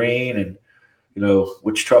Team Green, and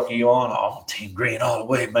which truck are you on? Oh, I'm Team Green all the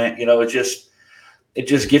way, man. It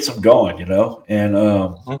just gets them going, and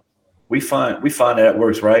we find that it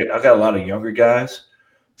works, right? I got a lot of younger guys,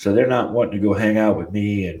 so they're not wanting to go hang out with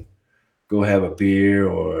me and go have a beer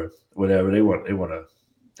or whatever. They want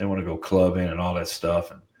to go clubbing and all that stuff,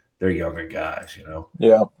 and they're younger guys,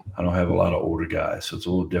 Yeah. I don't have a lot of older guys, so it's a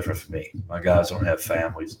little different for me. My guys don't have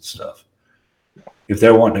families and stuff. If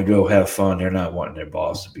they're wanting to go have fun, they're not wanting their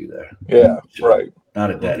boss to be there. Yeah, right.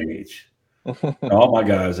 Not at that age. All my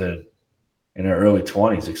guys are in their early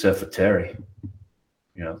 20s, except for Terry.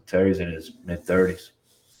 Terry's in his mid-30s,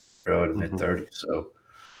 early to mid-30s, so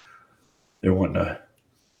they're wanting to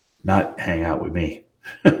not hang out with me.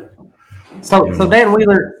 So Dan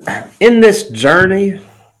Wheeler, in this journey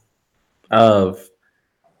of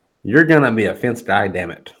you're gonna be a fence guy,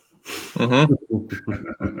 damn it.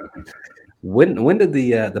 When did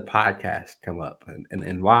the podcast come up,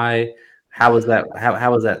 and why? How was that?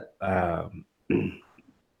 How was that?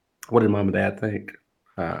 What did Mom and Dad think?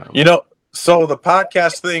 So the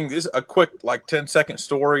podcast thing is a quick 10-second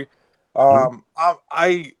story. I'm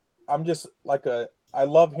just I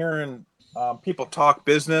love hearing people talk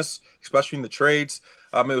business, especially in the trades.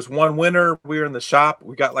 It was one winter. We were in the shop.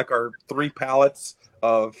 We got our 3 pallets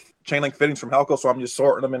of chain link fittings from Helco, so I'm just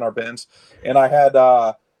sorting them in our bins. And I had,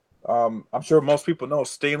 I'm sure most people know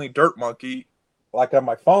Stanley Dirt Monkey, on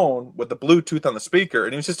my phone with the Bluetooth on the speaker,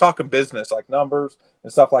 and he was just talking business, numbers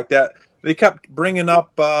and stuff like that. They kept bringing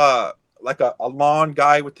up a lawn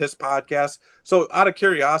guy with his podcast. So out of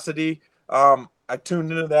curiosity, I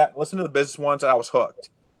tuned into that, listened to the business ones, and I was hooked.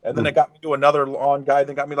 And then it got me to another lawn guy,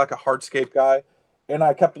 then got me a hardscape guy. And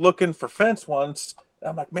I kept looking for fence ones. And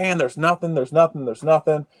I'm like, man, there's nothing.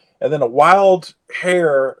 And then a wild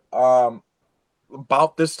hair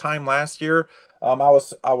about this time last year, I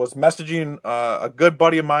was messaging a good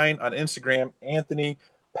buddy of mine on Instagram, Anthony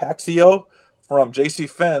Paxio from JC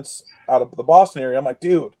Fence out of the Boston area. I'm like,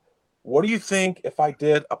 dude, what do you think if I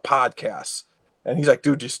did a podcast? And he's like,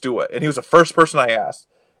 dude, just do it. And he was the first person I asked.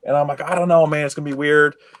 And I'm like, I don't know, man, it's going to be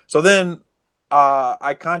weird. So then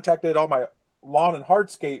I contacted all my lawn and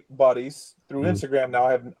hardscape buddies through Instagram. Now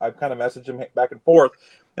I've kind of messaged them back and forth.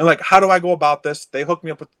 And how do I go about this? They hooked me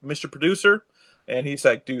up with Mr. Producer. And he's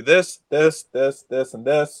like, do this, and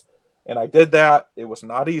this. And I did that. It was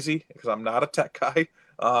not easy because I'm not a tech guy.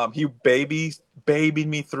 He babied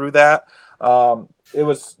me through that. It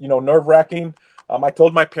was, nerve-wracking. I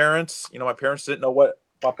told my parents, my parents didn't know what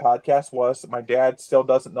a podcast was. My dad still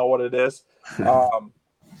doesn't know what it is.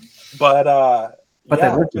 But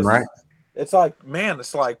they listen, right? It's man,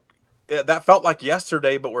 that felt like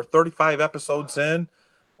yesterday, but we're 35 episodes in.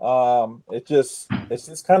 It's just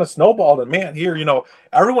kind of snowballed, and man, here,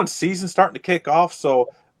 everyone's season's starting to kick off. So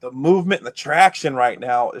the movement and the traction right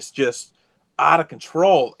now is just out of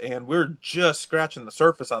control, and we're just scratching the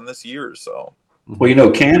surface on this year. So,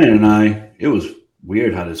 well, Cannon and it was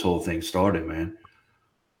weird how this whole thing started, man.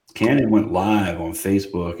 Cannon went live on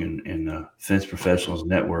Facebook in the Fence Professionals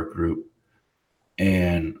Network group.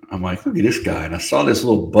 And I'm like, look at this guy. And I saw this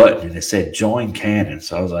little button and it said join Cannon.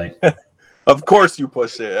 So I was like, of course you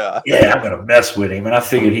pushed it. Yeah, I'm going to mess with him. And I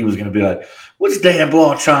figured he was going to be like, what's Dan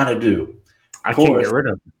Blond trying to do? I can't get rid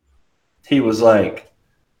of him. He was like,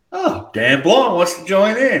 oh, Dan Blond wants to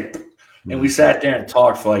join in. And we sat there and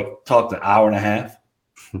talked an hour and a half.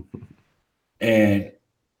 And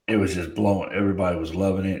it was just blowing. Everybody was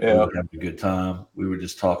loving it. Yeah. We were having a good time. We were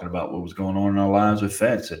just talking about what was going on in our lives with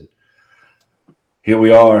fence. And here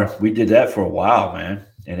we are. We did that for a while, man.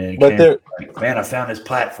 And then man, I found this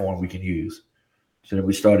platform we can use. So then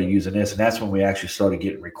we started using this. And that's when we actually started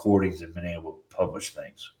getting recordings and being able to publish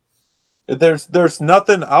things. There's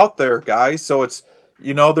nothing out there, guys. So it's,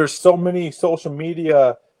 there's so many social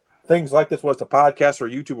media things like this, whether it's a podcast or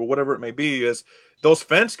YouTube or whatever it may be, is those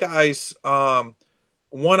fence guys,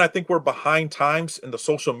 one, I think we're behind times in the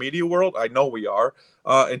social media world. I know we are.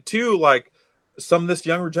 And two, like some of this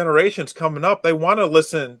younger generation's coming up, they want to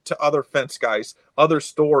listen to other fence guys, other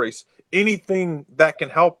stories, anything that can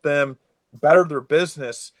help them better their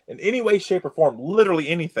business in any way, shape, or form, literally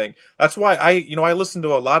anything. That's why I listen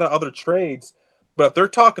to a lot of other trades, but if they're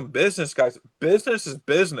talking business, guys, business is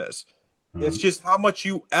business. It's just how much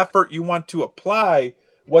effort you want to apply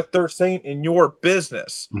what they're saying in your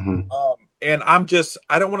business. And I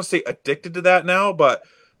don't want to say addicted to that now, but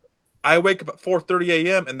I wake up at 4:30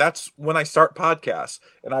 a.m. and that's when I start podcasts,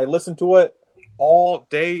 and I listen to it all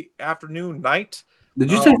day, afternoon, night. Did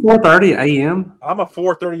you say 4:30 a.m.? I'm a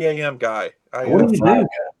 4:30 a.m. guy. What do you do?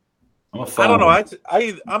 I don't know.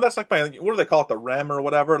 I'm that's like my, what do they call it, the REM or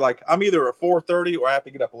whatever. Like I'm either a 4:30 or I have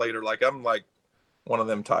to get up later. Like I'm like one of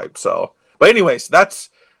them types. So, but anyways,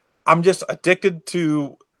 I'm just addicted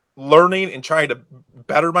to learning and trying to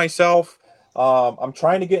better myself. I'm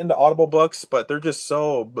trying to get into Audible books, but they're just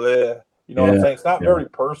so bleh. You know what I'm saying? It's not very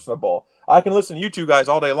personable. I can listen to you two guys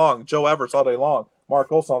all day long, Joe Everts all day long,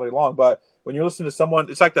 Mark Olson all day long, but when you're listening to someone,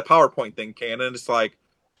 it's like the PowerPoint thing, Cannon. It's like,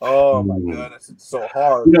 oh my goodness, it's so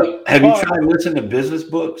hard. Have you tried listening to business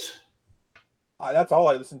books? That's all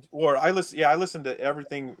I listen to. Or I listen to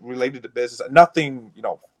everything related to business. Nothing,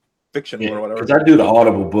 fiction or whatever. Because I do the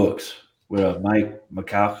Audible books with Mike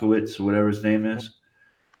Michalkowicz, or whatever his name is.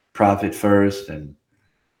 Profit First and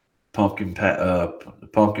Pumpkin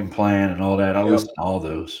Plan and all that. I listen to all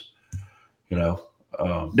those.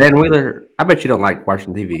 Dan Wheeler, I bet you don't like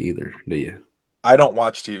watching TV either, do you? I don't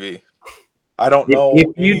watch TV. I don't know.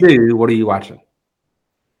 If you do, what are you watching?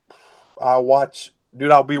 I'll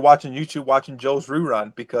be watching YouTube, watching Joe's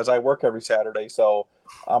Rerun because I work every Saturday. So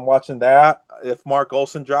I'm watching that. If Mark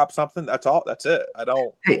Olson drops something, that's all. That's it. I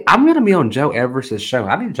don't. Hey, I'm going to be on Joe Everts' show.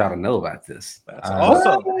 I need y'all to know about this. That's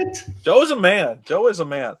awesome. Joe's a man. Joe is a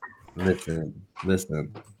man. Listen.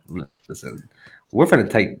 We're going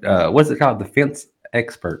to take, what's it called? The Fence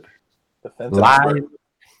Expert. Live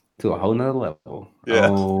to a whole nother level.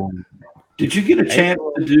 Yeah. Did you get a chance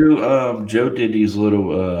to do, Joe did these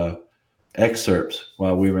little excerpts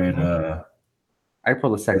while we were in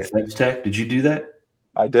April the 2nd. Flex Tech? Did you do that?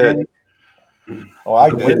 I did. Oh, I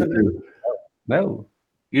did. No.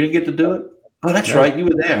 You didn't get to do it? Oh, that's right. You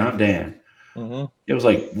were there, huh, Dan? Mm-hmm. It was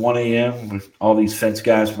like 1 a.m. with all these fence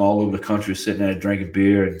guys from all over the country sitting there drinking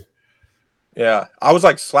beer. And yeah, I was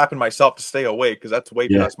like slapping myself to stay awake because that's way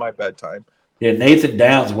past my bedtime. Yeah, Nathan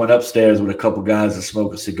Downs went upstairs with a couple guys to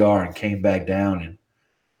smoke a cigar and came back down and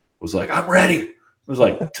was like, I'm ready. It was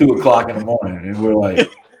like 2 o'clock in the morning. And we're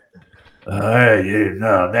like,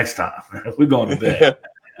 next time. We're going to bed.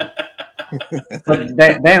 But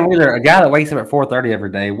Dan Wheeler, a guy that wakes up at 4:30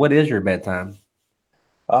 every day, what is your bedtime?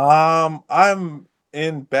 I'm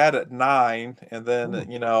in bed at 9, and then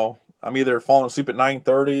I'm either falling asleep at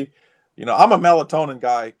 9:30. I'm a melatonin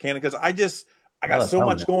guy, because I got so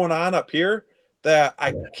much going on up here that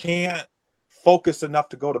I can't focus enough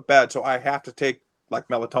to go to bed, so I have to take like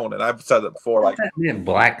melatonin. I've said it before. What does that mean,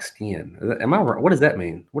 black skin? Am I right? What does that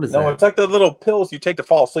mean? What is that? No, it's like the little pills you take to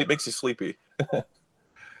fall asleep. Makes you sleepy.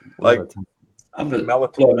 Like I'm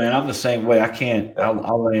the same way. I can't.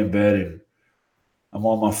 I'll lay in bed and I'm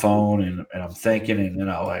on my phone and I'm thinking, and then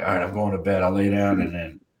I'm like, all right, I'm going to bed. I lay down, and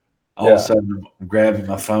then all of a sudden I'm grabbing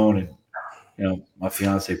my phone, and my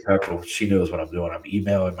fiance Pepper, she knows what I'm doing. I'm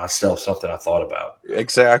emailing myself something I thought about.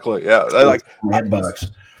 Exactly. Yeah. Like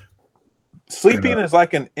inbox. Sleeping is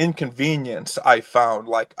like an inconvenience. I found.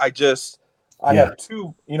 Like I have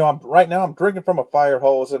two. Right now I'm drinking from a fire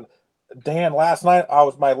hose, and Dan, last night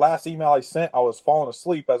my last email I sent, I was falling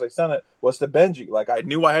asleep as I sent it, was to Benji. Like I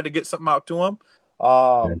knew I had to get something out to him.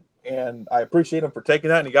 And I appreciate him for taking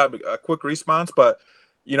that, and he got a quick response, but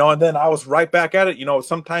and then I was right back at it.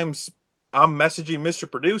 Sometimes I'm messaging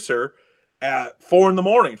Mr. Producer at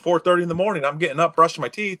 4:30 in the morning. I'm getting up, brushing my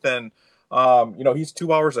teeth, and he's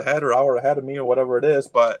 2 hours ahead or hour ahead of me or whatever it is,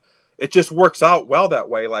 but it just works out well that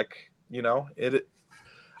way. Like,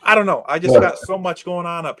 I don't know. I just got so much going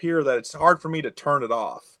on up here that it's hard for me to turn it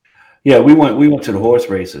off. Yeah, we went to the horse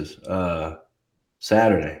races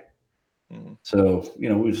Saturday. Mm-hmm. So, it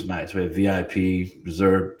was nice. We had VIP,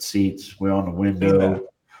 reserved seats. We're on the window. Yeah.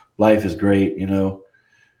 Life is great,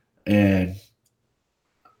 and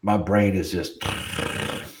my brain is just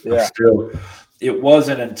it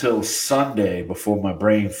wasn't until Sunday before my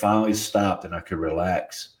brain finally stopped and I could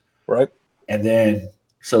relax. Right. And then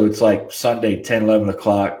so it's like Sunday, 10, 11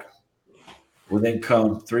 o'clock. Well, then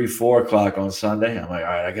come 3, 4 o'clock on Sunday. I'm like, all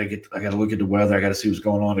right, I gotta look at the weather. I gotta see what's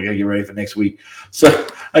going on. I gotta get ready for next week. So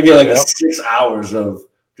I get like 6 hours of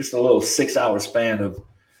just a little 6 hour span of,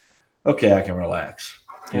 okay, I can relax.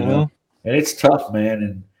 You know, and it's tough, man.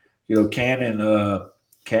 And you know, Cannon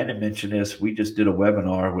mentioned this. We just did a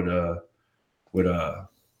webinar with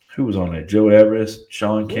who was on there? Joe Everest,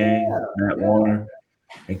 Sean King, Matt Warner,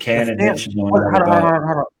 and Cannon mentioned on there about.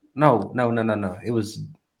 Hold on. No. It was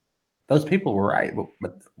those people were right,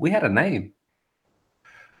 but we had a name.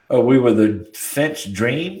 Oh, we were the Finch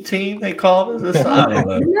Dream Team. They called us.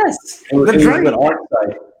 Yes, it was with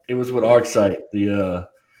ArcSight. It was with ArcSight.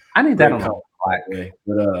 I need that on the way.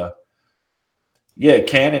 But yeah,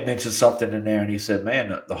 Cannon mentioned something in there, and he said,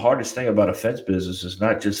 "Man, the hardest thing about a fence business is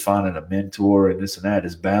not just finding a mentor and this and that.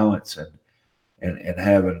 Is balance and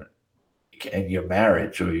having and your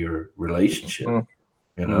marriage or your relationship.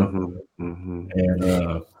 You know,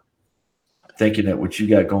 and thinking that what you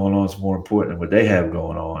got going on is more important than what they have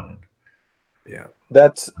going on." Yeah,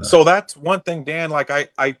 that's one thing, Dan. Like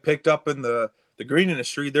I picked up in the green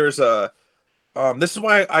industry. There's a this is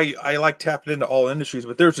why I like tapping into all industries.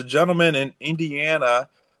 But there's a gentleman in Indiana.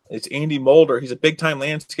 It's Andy Mulder. He's a big time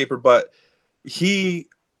landscaper, but he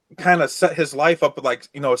kind of set his life up with, like,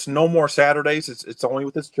 you know, it's no more Saturdays. It's only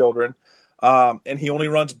with his children, and he only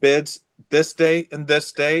runs bids this day and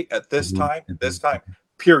this day at this time and this time.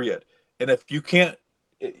 Period. And if you can't,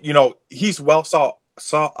 you know, he's well sought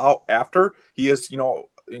out after. He is, you know,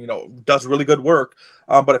 does really good work.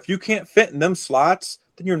 But if you can't fit in them slots,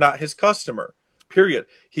 then you're not his customer. Period.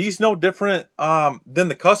 He's no different than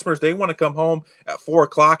the customers. They want to come home at 4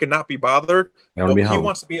 o'clock and not be bothered. He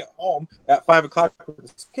wants to be at home at 5 o'clock with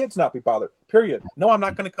his kids, not be bothered. Period. No, I'm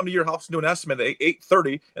not going to come to your house and do an estimate at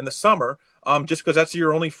 8:30 in the summer, just because that's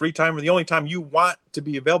your only free time or the only time you want to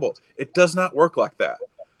be available. It does not work like that.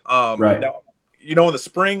 Right. Now, you know, in the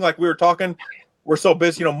spring, like we were talking, we're so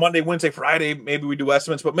busy, you know, Monday, Wednesday, Friday, maybe we do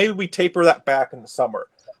estimates, but maybe we taper that back in the summer.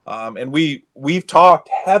 And we've talked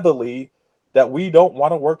heavily that we don't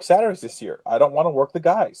want to work Saturdays this year. I don't want to work the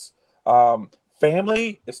guys.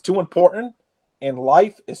 Family is too important and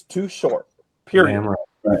life is too short. Period.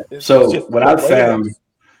 Right. So what I've found,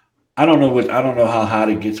 I don't know how hot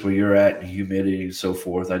it gets where you're at and humidity and so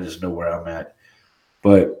forth. I just know where I'm at.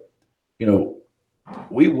 But, you know,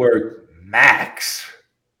 we work max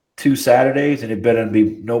 2 Saturdays, and it better be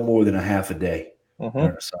no more than a half a day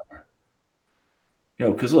during the summer. You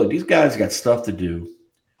know, because look, these guys got stuff to do.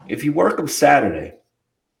 If you work them Saturday,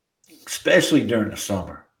 especially during the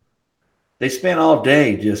summer, they spend all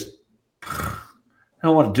day just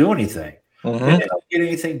don't want to do anything. And they don't get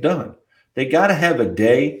anything done. They got to have a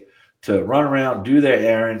day to run around, do their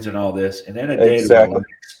errands and all this, and then a day to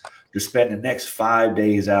relax, to spend the next 5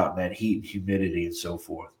 days out in that heat and humidity and so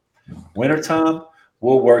forth. Wintertime,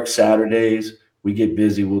 we'll work Saturdays. We get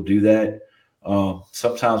busy. We'll do that.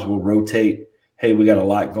 Sometimes we'll rotate. Hey, we got a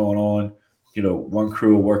lot going on. You know, one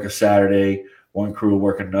crew will work a Saturday, one crew will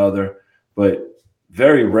work another. But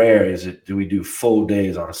very rare do we do full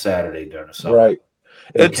days on a Saturday during the summer. Right.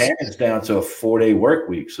 It's down to a 4-day work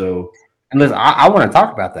week. So, and listen, I want to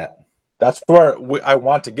talk about that. That's where I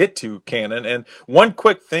want to get to, Cannon. And one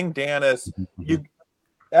quick thing, Dan, is you,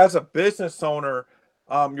 as a business owner,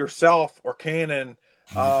 yourself or Cannon,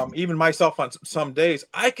 even myself on some days,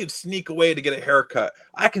 I can sneak away to get a haircut.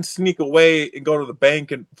 I can sneak away and go to the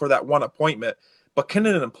bank and for that one appointment. But can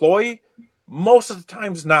an employee? Most of the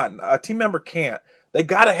times not. A team member can't. They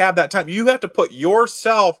got to have that time. You have to put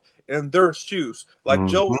yourself in their shoes. Like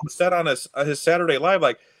Joe said on his Saturday Live,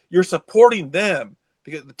 like, you're supporting them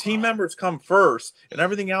because the team members come first and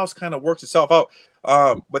everything else kind of works itself out.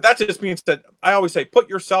 But that just means that I always say, put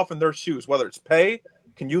yourself in their shoes, whether it's pay.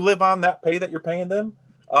 Can you live on that pay that you're paying them?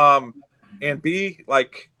 And B,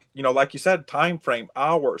 like, you know, like you said, time frame,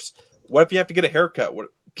 hours. What if you have to get a haircut? What,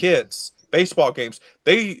 kids, baseball games?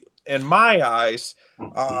 They, in my eyes,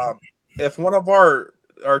 if one of our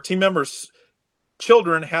team members'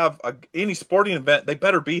 children have any sporting event, they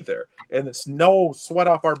better be there. And it's no sweat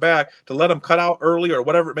off our back to let them cut out early or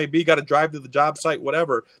whatever it may be. Got to drive to the job site,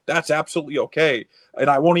 whatever. That's absolutely okay. And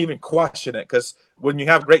I won't even question it, because when you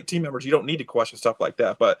have great team members, you don't need to question stuff like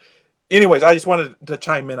that. But anyways, I just wanted to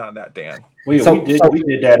chime in on that, Dan. We did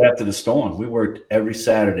that after the storm. We worked every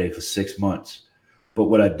Saturday for 6 months. But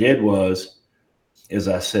what I did is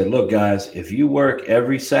I said, look, guys, if you work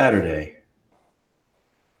every Saturday,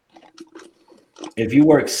 if you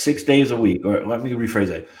work 6 days a week, or let me rephrase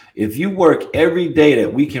that. If you work every day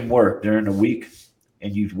that we can work during the week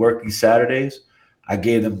and you work these Saturdays, I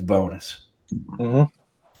gave them the bonus. And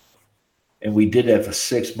we did that for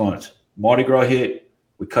 6 months. Mardi Gras hit,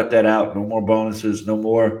 we cut that out. No more bonuses, no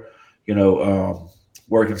more,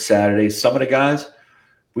 working Saturdays. Some of the guys,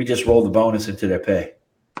 we just rolled the bonus into their pay.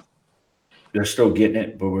 They're still getting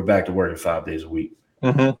it, but we're back to working 5 days a week.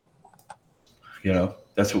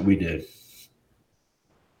 That's what we did.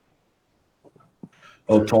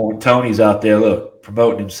 Oh, Tony's out there. Look,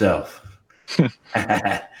 promoting himself.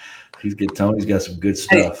 He's good. Tony's got some good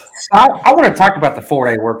stuff. Hey, I want to talk about the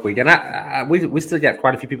 4-day work week, and we still got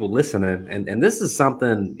quite a few people listening, and this is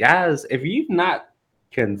something, guys. If you've not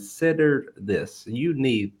considered this, you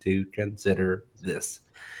need to consider this.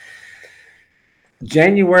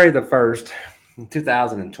 January the 1st,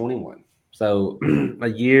 2021. So a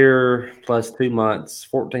year plus 2 months,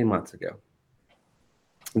 14 months ago,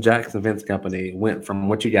 Jackson Events Company went from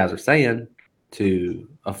what you guys are saying to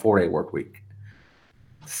a 4-day work week.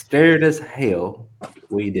 Scared as hell,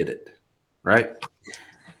 we did it, right?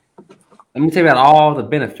 Let me tell you about all the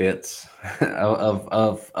benefits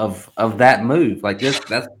of that move. Like this,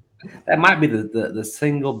 that might be the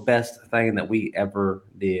single best thing that we ever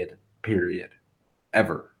did. Period.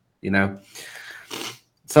 Ever. You know.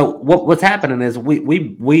 So what's happening is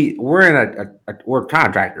we're we're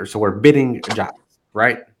contractors, so we're bidding jobs,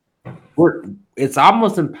 right? It's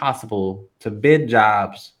almost impossible to bid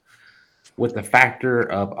jobs with the factor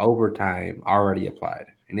of overtime already applied.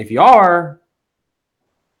 And if you are,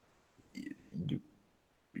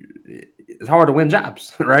 it's hard to win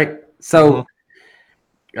jobs, right? So,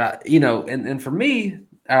 and for me,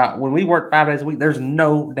 when we work 5 days a week, there's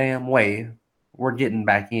no damn way we're getting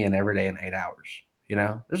back in every day in 8 hours. You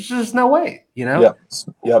know, there's just no way, you know?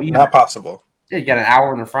 Yep, not possible. You got an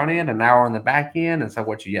hour in the front end, an hour in the back end. And so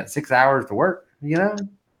what, you got 6 hours to work, you know?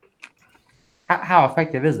 How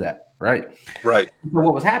effective is that? Right. Right. But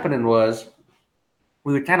what was happening was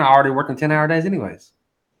we were kind of already working 10-hour days anyways.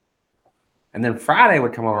 And then Friday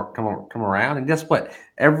would come around, and guess what?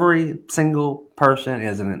 Every single person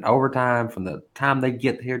is in an overtime from the time they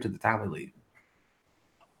get here to the time they leave.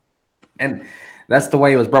 And that's the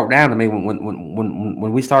way it was broke down to me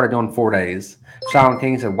when we started doing 4 days. Sean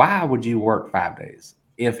King said, "Why would you work 5 days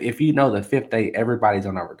if you know the 5th day everybody's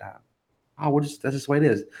on overtime?" Oh, that's just the way it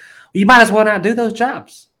is. You might as well not do those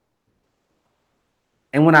jobs.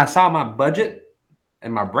 And when I saw my budget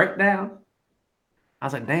and my breakdown, I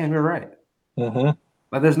was like, "Damn, you're right." Mm-hmm.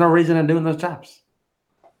 Like, there's no reason in doing those jobs,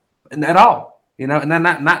 and at all, you know. And then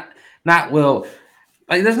not will.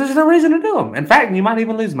 Like, there's no reason to do them. In fact, you might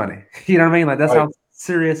even lose money. You know what I mean? Like, that's how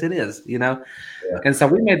serious it is, you know? Yeah. And so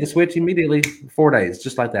we made the switch immediately, 4 days,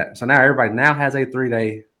 just like that. So now everybody now has a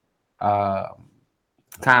 3-day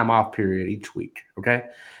time off period each week, okay?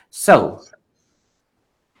 So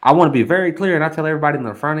I want to be very clear, and I tell everybody in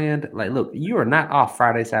the front end, like, look, you are not off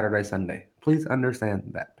Friday, Saturday, Sunday. Please understand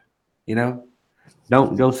that, you know?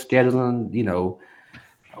 Don't go scheduling, you know,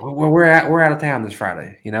 we're out of town this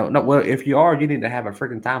Friday, you know. No, well, if you are, you need to have a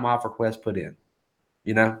freaking time off request put in,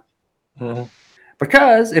 you know,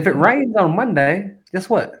 because if it rains on Monday, guess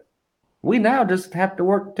what? We now just have to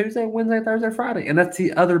work Tuesday, Wednesday, Thursday, Friday, and that's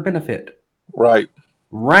the other benefit. Right.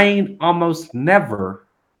 Rain almost never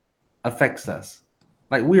affects us.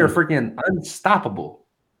 Like, we are freaking unstoppable,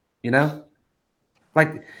 you know.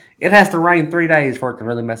 Like, it has to rain 3 days for it to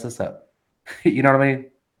really mess us up. You know what I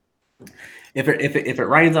mean? If it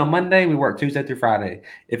rains on Monday, we work Tuesday through Friday.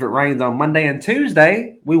 If it rains on Monday and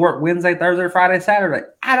Tuesday, we work Wednesday, Thursday, Friday, Saturday.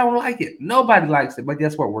 I don't like it. Nobody likes it. But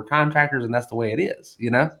guess what? We're contractors, and that's the way it is,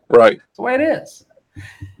 you know? Right. It's the way it is.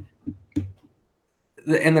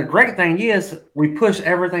 And the great thing is we push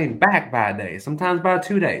everything back by a day, sometimes by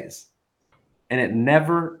 2 days. And it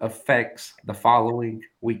never affects the following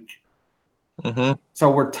week. Mm-hmm.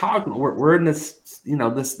 So we're in this, you know,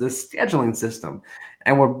 this scheduling system.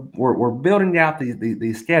 And we're building out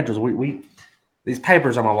these schedules. We these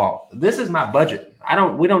papers on my wall. This is my budget.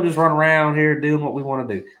 We don't just run around here doing what we want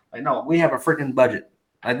to do. Like, no, we have a freaking budget.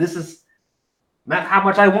 Like, this is not how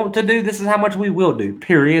much I want to do. This is how much we will do.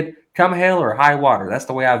 Period. Come hell or high water. That's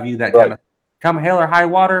the way I view that kind of. Come hell or high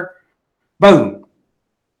water. Boom.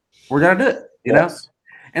 We're gonna do it. You know.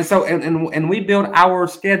 And so and we build our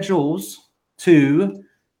schedules to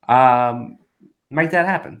make that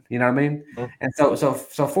happen. You know what I mean? Mm-hmm. And so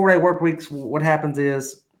 4-day work weeks, what happens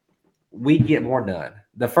is we get more done.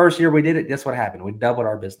 The first year we did it, guess what happened? We doubled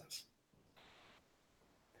our business.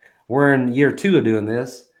 We're in year 2 of doing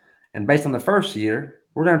this, and based on the first year,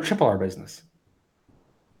 we're going to triple our business.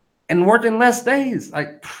 And working less days.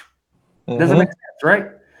 Like, doesn't make sense, right?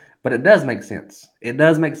 But it does make sense. It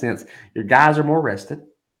does make sense. Your guys are more rested.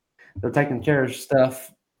 They're taking care of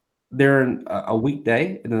stuff during a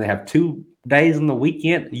weekday, and then they have 2 days on the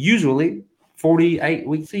weekend, usually 48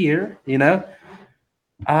 weeks a year, you know,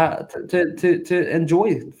 to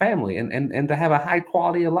enjoy family and to have a high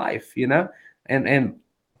quality of life, you know. And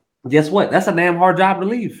guess what? That's a damn hard job to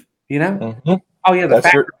leave, you know. Oh yeah, the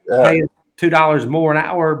factory pays $2 more an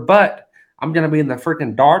hour, but I'm going to be in the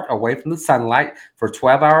freaking dark away from the sunlight for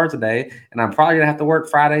 12 hours a day. And I'm probably going to have to work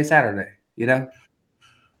Friday, Saturday. You know,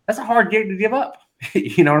 that's a hard gig to give up.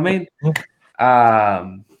 You know what I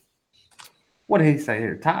mean? What did he say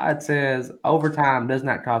here? Todd says overtime does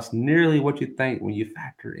not cost nearly what you think when you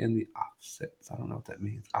factor in the offsets. I don't know what that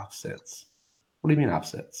means. Offsets. What do you mean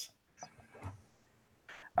offsets?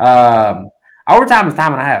 Overtime is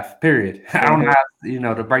time and a half, period. I don't know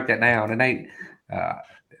how, to break that down. It ain't, I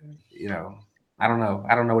don't know.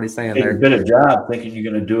 I don't know what he's saying there. You did a job thinking you're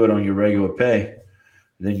going to do it on your regular pay.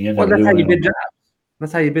 Then you end up that's doing how you it. bid jobs.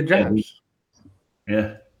 That's how you bid jobs.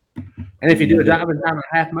 Yeah. And if you do a job in time and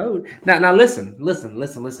a half mode. Now listen.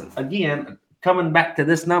 Again, coming back to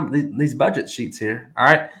this number, these budget sheets here. All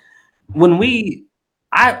right.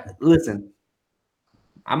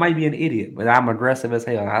 I might be an idiot, but I'm aggressive as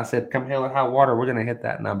hell. I said, come hell or high water, we're going to hit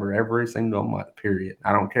that number every single month, period.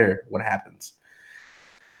 I don't care what happens.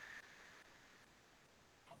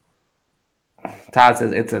 Todd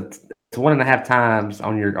says it's 1.5 times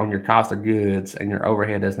on your cost of goods, and your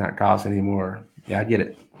overhead does not cost anymore. Yeah, I get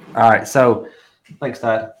it. All right, so thanks,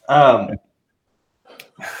 Todd. So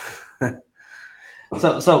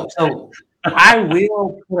I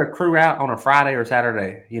will put a crew out on a Friday or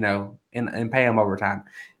Saturday, and pay them overtime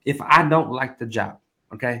if I don't like the job.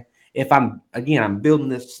 Okay, if I'm building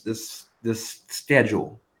this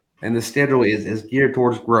schedule, and the schedule is geared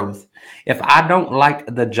towards growth. If I don't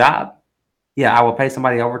like the job, yeah, I will pay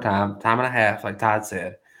somebody overtime, time and a half, like Todd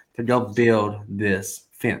said, to go build this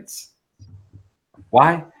fence.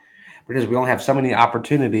 Why? Because we only have so many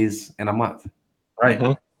opportunities in a month, right?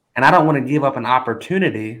 Mm-hmm. And I don't want to give up an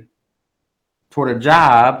opportunity toward a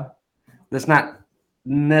job that's not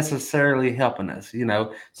necessarily helping us,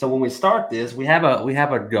 So when we start this, we have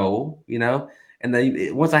a goal, and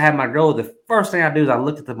then once I have my goal, the first thing I do is I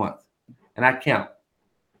look at the month and I count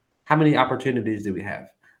how many opportunities do we have.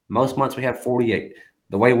 Most months we have 48.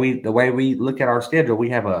 The way we look at our schedule, we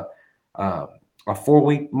have a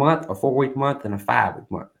 4-week month, a 4-week month, and a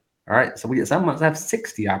 5-week month. All right, so we get some months have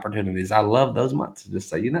 60 opportunities. I love those months, just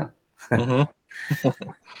so you know. Mm-hmm.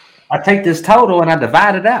 I take this total and I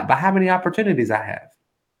divide it out by how many opportunities I have.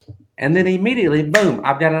 And then immediately, boom,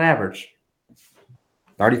 I've got an average.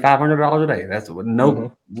 $3,500 a day. That's what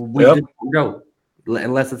we just go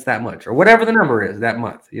unless it's that much or whatever the number is that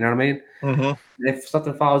month. You know what I mean? Mm-hmm. If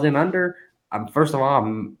something falls in under, first of all,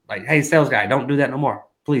 I'm like, hey, sales guy, don't do that no more.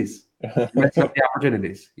 Please. Mess up the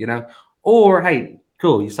opportunities, Or hey,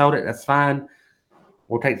 cool, you sold it, that's fine.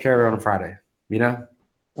 We'll take care of it on a Friday,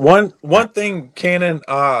 One thing, Cannon,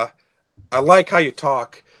 I like how you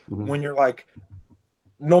talk when you're like,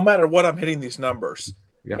 no matter what, I'm hitting these numbers.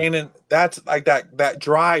 Yeah. And that's like that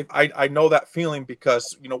drive. I know that feeling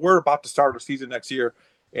because we're about to start a season next year,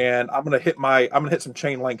 and I'm gonna hit some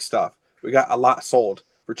chain link stuff. We got a lot sold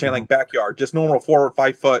for chain link backyard, just normal 4 or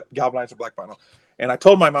 5 foot galvanized black vinyl. And I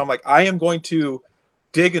told my mom, like, I am going to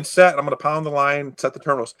dig and set. I'm going to pound the line, set the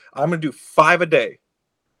terminals. I'm going to do 5 a day,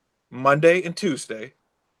 Monday and Tuesday,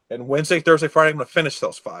 and Wednesday, Thursday, Friday. I'm going to finish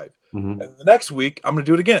those 5. Mm-hmm. And the next week, I'm going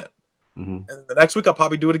to do it again. Mm-hmm. And the next week, I'll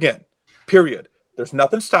probably do it again. Period. There's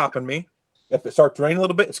nothing stopping me. If it starts raining a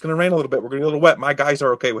little bit, it's going to rain a little bit. We're going to be a little wet. My guys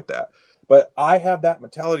are okay with that. But I have that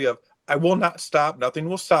mentality of I will not stop. Nothing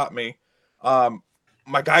will stop me.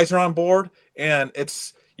 My guys are on board, and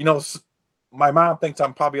it's my mom thinks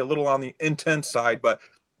I'm probably a little on the intense side, but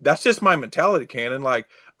that's just my mentality, Cannon. Like,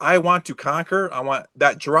 I want to conquer. I want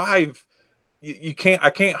that drive. I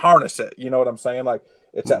can't harness it. You know what I'm saying? Like,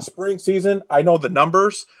 it's that spring season. I know the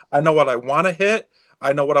numbers. I know what I want to hit.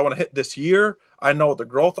 I know what I want to hit this year. I know the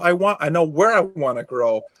growth I want. I know where I want to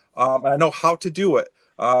grow. And I know how to do it.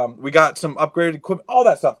 We got some upgraded equipment, all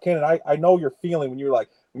that stuff. Cannon, I know your feeling when you're like,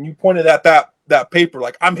 when you pointed at that paper,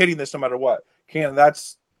 like, I'm hitting this no matter what. Cannon,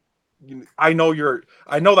 I know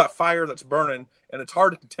that fire that's burning, and it's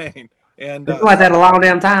hard to contain. And it's like that a long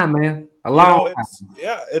damn time, man.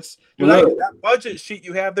 It's that budget sheet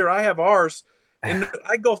you have there. I have ours, and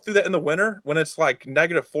I go through that in the winter when it's like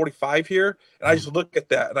negative 45 here, and I just look at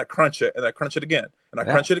that and I crunch it, and I crunch it again, and I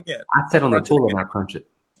crunch it again. I sit on the tool and I crunch it.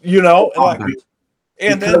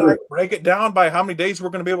 And then I break it down by how many days we're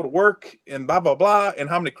going to be able to work, and blah blah blah, and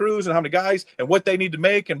how many crews and how many guys and what they need to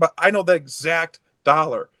make, but I know the exact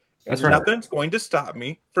dollar. That's right. Nothing's going to stop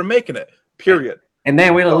me from making it. Period. And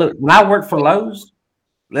then when I worked for Lowe's,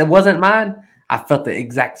 that wasn't mine. I felt the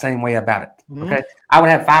exact same way about it. Mm-hmm. Okay, I would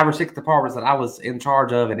have 5 or 6 departments that I was in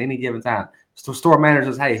charge of at any given time. So store manager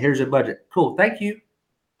says, "Hey, here's your budget. Cool, thank you."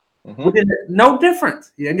 Mm-hmm. We did no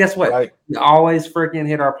different. And guess what? Right. We always freaking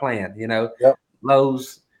hit our plan. Yep.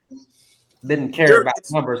 Lowe's didn't care about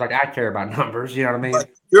numbers like I care about numbers. You know what I mean?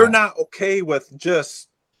 Like, you're not okay with just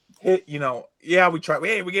hit, yeah, we try.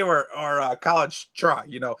 Hey, we gave our college try,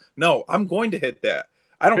 No, I'm going to hit that.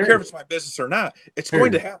 I don't care if it's my business or not. It's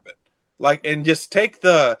going to happen. Like, and just take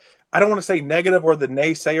I don't want to say negative or the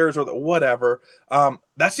naysayers or the whatever.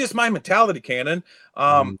 That's just my mentality, Cannon.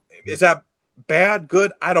 Is that bad,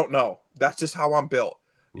 good? I don't know. That's just how I'm built.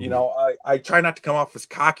 I try not to come off as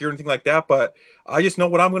cocky or anything like that, but I just know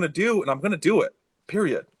what I'm going to do, and I'm going to do it.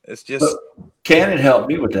 Period. It's just. But Cannon helped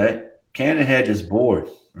me with that. Cannon had this board.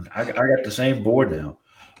 I got the same board now,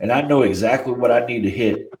 and I know exactly what I need to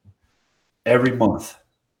hit every month.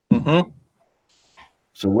 Mm-hmm.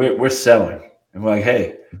 So we're selling, and we're like,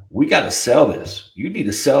 hey, we got to sell this. You need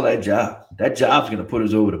to sell that job. That job's going to put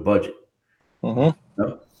us over the budget. Mm-hmm.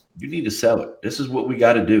 No, you need to sell it. This is what we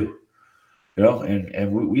got to do.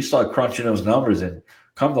 And we start crunching those numbers, and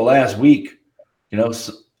come the last week, so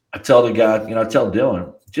I tell the guy, I tell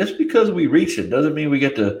Dylan, just because we reach it doesn't mean we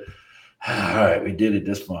get to, all right, we did it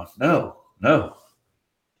this month. No.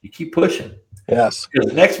 You keep pushing. Yes.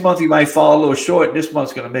 Because next month you might fall a little short. This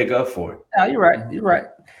month's going to make up for it. Yeah, you're right.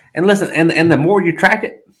 And listen, and the more you track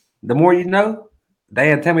it, the more you know.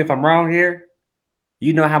 Dan, tell me if I'm wrong here.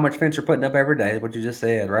 You know how much fence you're putting up every day, what you just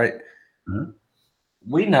said, right? Mm-hmm.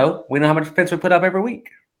 We know how much fence we put up every week.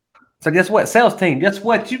 So guess what? Sales team, guess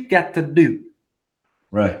what you got to do?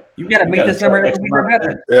 Right. You got to meet this number every week or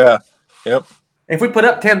better. Yeah. Yep. If we put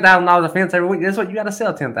up $10,000 of fence every week, guess what? You got to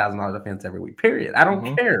sell $10,000 of fence every week. Period. I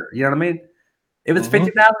don't care. You know what I mean? If it's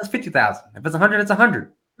 50,000, it's 50,000. If it's 100, it's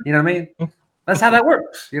 100. You know what I mean? That's how that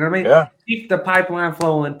works. You know what I mean? Yeah. Keep the pipeline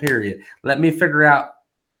flowing. Period. Let me figure out.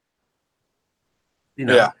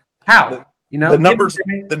 How. The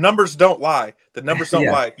numbers don't lie. The numbers don't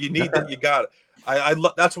lie. You need that. You got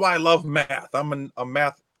it. That's why I love math. I'm a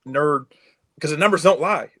math nerd because the numbers don't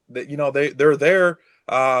lie. That they're there.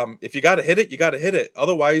 If you got to hit it, you got to hit it.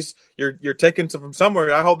 Otherwise, you're taking from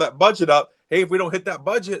somewhere. I hold that budget up. Hey, if we don't hit that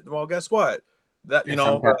budget, well, guess what? That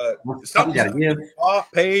something got to give.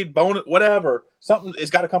 Paid bonus, whatever. Something has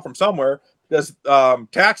got to come from somewhere. Because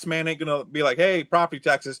tax man ain't gonna be like, hey, property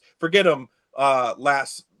taxes, forget them.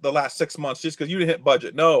 The last 6 months just because you didn't hit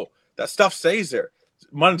budget. No, that stuff stays there.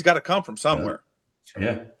 Money's got to come from somewhere.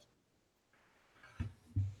 Yeah.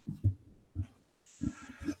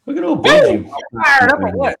 Look at old Benji. Fired up or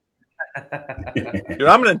what? Dude,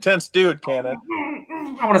 I'm an intense dude, Cannon.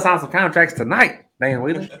 I want to sign some contracts tonight, Dan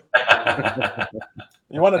Wheeler.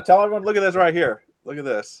 You want to tell everyone? Look at this right here. Look at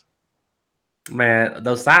this. Man,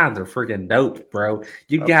 those signs are freaking dope, bro.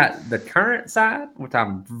 You got the current side, which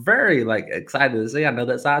I'm very excited to see. I know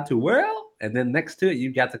that side too well. And then next to it,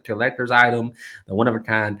 you got the collector's item, the one of a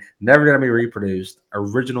kind, never going to be reproduced,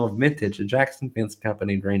 original vintage Jackson Fence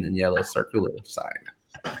Company green and yellow circular sign.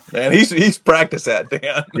 Man, he's practiced that,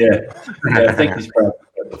 Dan. Yeah, I think he's practiced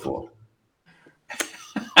that before.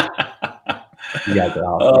 You guys are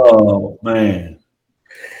awesome. Oh man.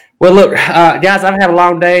 Well, look, guys, I've had a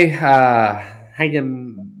long day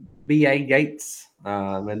hanging BA gates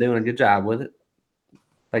and doing a good job with it.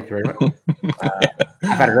 Thank you very much.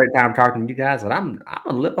 I've had a great time talking to you guys, but I'm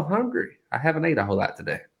a little hungry. I haven't ate a whole lot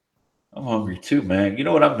today. I'm hungry too, man. You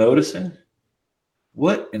know what I'm noticing?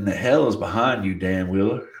 What in the hell is behind you, Dan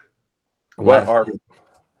Wheeler? What are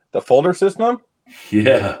the folder system?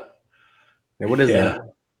 Yeah. What is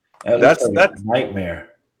that? That's a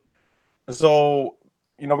nightmare. So,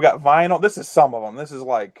 we got vinyl. This is some of them. This is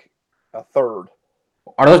like a third.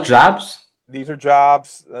 Are those jobs? These are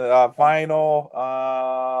jobs. Vinyl,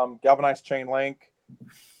 galvanized chain link,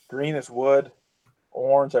 green is wood,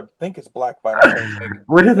 orange, I think it's black vinyl.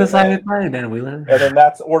 Where did this sign play, Dan Wheeler? And then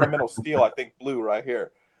that's ornamental steel, I think blue right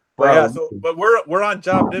here. But but we're on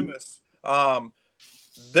Job Nimbus.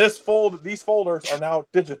 These folders are now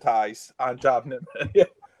digitized on Job Nimbus.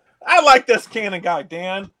 I like this Canon guy,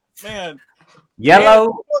 Dan. Man.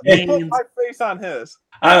 Yellow. Put my face on his.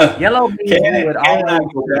 Yellow means would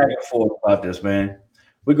always go back and forth about this, man.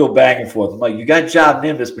 We go back and forth. I'm like, you got Job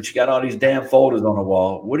Nimbus, but you got all these damn folders on the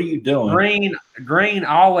wall. What are you doing? Green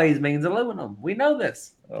always means aluminum. We know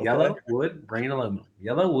this. Okay. Yellow wood, green aluminum.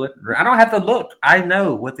 Yellow wood. I don't have to look. I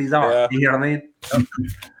know what these are. Yeah. You know what I mean?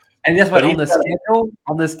 And guess what?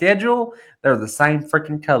 On the schedule, they're the same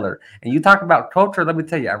freaking color. And you talk about culture. Let me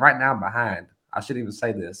tell you, right now I'm behind. I shouldn't even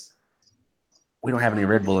say this. We don't have any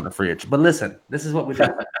Red Bull in the fridge. But listen, this is what we do.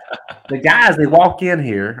 The guys, they walk in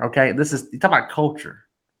here, okay? You talk about culture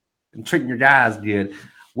and treating your guys good.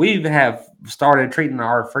 We have started treating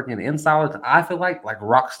our freaking installers, I feel like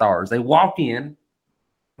rock stars. They walk in,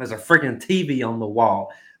 there's a freaking TV on the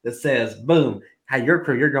wall that says, boom, hey, your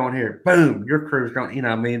crew, you're going here. Boom, your crew's going, you know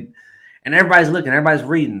what I mean? And everybody's looking, everybody's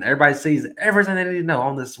reading, everybody sees everything they need to know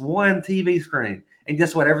on this one TV screen. And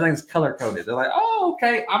guess what? Everything's color coded. They're like, oh,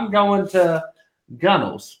 okay, I'm going to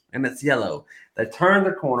Gunnels, and it's yellow. They turn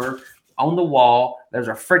the corner. On the wall, there's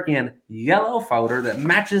a freaking yellow folder that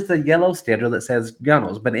matches the yellow schedule that says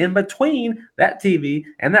Gunnels. But in between that TV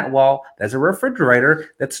and that wall, there's a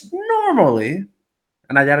refrigerator that's normally,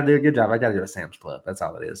 and I got to do a good job. I got to do a Sam's Club. That's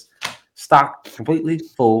all it is. Stocked completely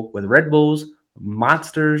full with Red Bulls,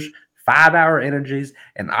 Monsters, 5-hour energies,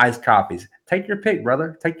 and iced coffees. Take your pick,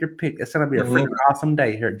 brother. Take your pick. It's going to be a freaking awesome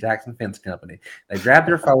day here at Jackson Fence Company. They grab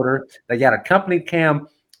their folder. They got a company cam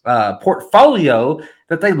portfolio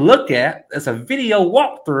that they look at. It's a video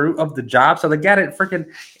walkthrough of the job. So they got it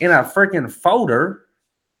freaking in a freaking folder.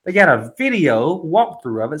 They got a video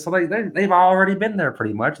walkthrough of it. So they've already been there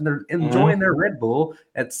pretty much, and they're enjoying their Red Bull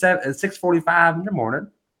at 6:45 in the morning.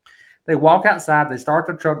 They walk outside, they start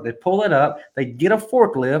the truck, they pull it up, they get a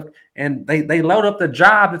forklift, and they load up the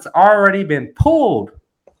job that's already been pulled.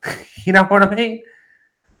 You know what I mean?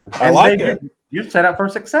 I like it. You're set up for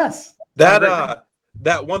success.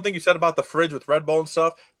 That one thing you said about the fridge with Red Bull and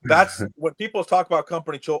stuff, that's when people talk about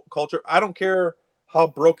company culture. I don't care how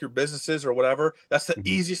broke your business is or whatever. That's the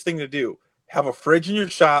easiest thing to do. Have a fridge in your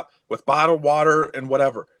shop with bottled water and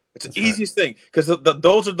whatever. It's the easiest thing because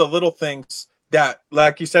those are the little things that,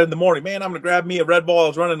 like you said in the morning, man, I'm going to grab me a Red Bull. I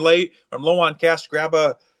was running late. I'm low on cash. Grab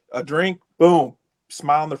a drink. Boom.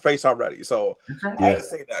 Smile on their face already. So I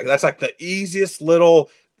say that. That's like the easiest little,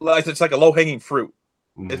 like it's like a low-hanging fruit.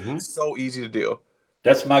 It's so easy to do.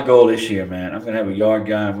 That's my goal this year, man. I'm going to have a yard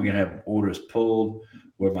guy. We're going to have orders pulled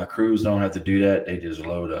where my crews don't have to do that. They just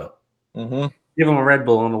load up. Give them a Red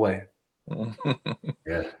Bull on the way.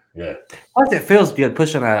 Yeah. Plus, it feels good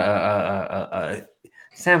pushing a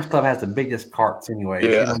Sam's Club has the biggest carts anyway.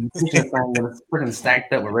 Yeah. It's freaking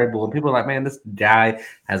stacked up with Red Bull, and people are like, "Man, this guy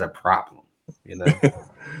has a problem." You know,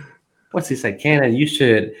 what's he say? Cannon, you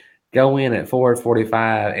should go in at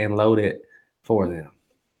 4:45 and load it for them.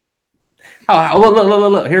 Oh,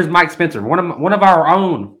 look! Here's Mike Spencer, one of our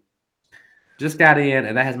own, just got in,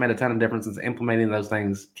 and that has made a ton of difference in implementing those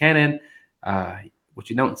things. Cannon, what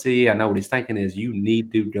you don't see, I know what he's thinking is you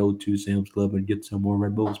need to go to Sam's Club and get some more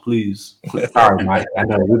Red Bulls, please. Sorry, Mike. I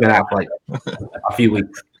know we've been out for like a few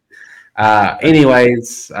weeks.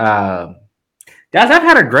 Anyways, guys, I've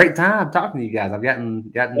had a great time talking to you guys. I've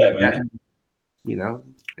gotten you know,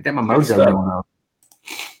 I got my mojo going on.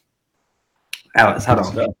 Alex, hold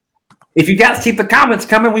on. If you guys keep the comments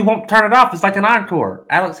coming, we won't turn it off. It's like an encore.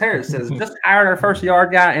 Alex Harris says, just hired our first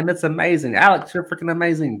yard guy, and it's amazing. Alex, you're freaking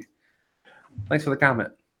amazing. Thanks for the comment.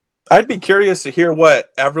 I'd be curious to hear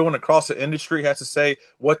what everyone across the industry has to say,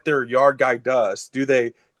 what their yard guy does. Do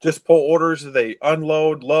they just pull orders? Do they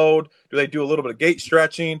unload, load? Do they do a little bit of gate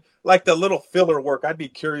stretching? Like the little filler work. I'd be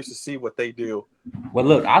curious to see what they do. Well,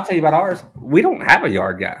 look, I'll tell you about ours. We don't have a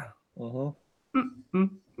yard guy.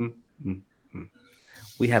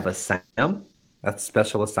 We have a Sam. That's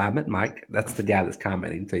special assignment Mike. That's the guy that's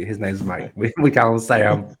commenting to you. His name's Mike. We call him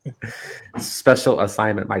Sam. Special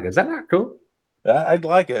assignment Mike. Is that not cool? I'd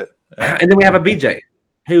like it. And then we have a BJ,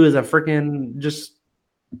 who is a freaking just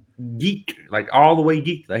geek, like all the way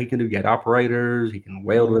geek. Like he can do gate operators. He can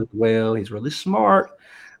weld really well. He's really smart.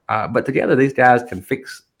 But together, these guys can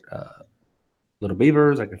fix little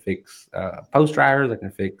beavers. They can fix post dryers. They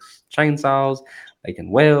can fix chainsaws. They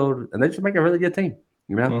can weld, and they just make a really good team.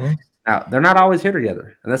 You know. Now they're not always here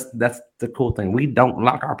together, and that's the cool thing. We don't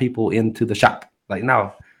lock our people into the shop. Like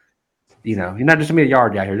no, you know, you're not just gonna be a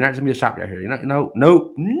yard guy here. You're not just gonna be a shop guy here. You're not.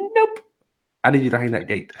 Nope. I need you to hang that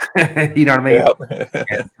gate. You know what I mean? Yep.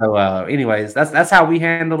 So, anyways, that's how we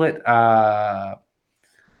handle it. So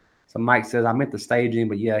Mike says I meant the staging,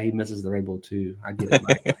 but yeah, he misses the Red Bull too. I get it,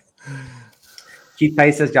 Mike. Keith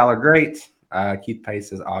Pace says y'all are great. Keith Pace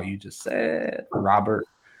says all you just said. Robert.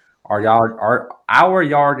 Our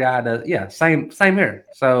yard guy does same here.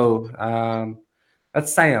 So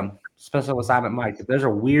that's Sam, special assignment Mike. If there's a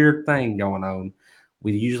weird thing going on,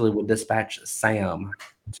 we usually would dispatch Sam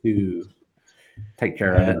to take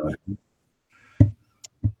care of it.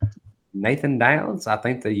 Nathan Downs, I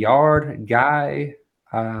think the yard guy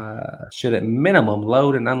should at minimum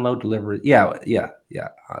load and unload delivery. Yeah,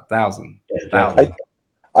 1,000.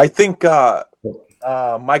 I think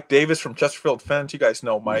Mike Davis from Chesterfield Fence. You guys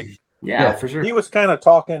know Mike. Yeah, for sure. He was kind of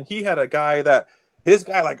talking. He had a guy that his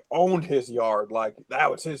guy like owned his yard, like that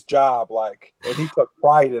was his job, like, and he took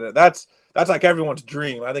pride in it. That's like everyone's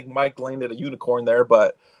dream. I think Mike landed a unicorn there,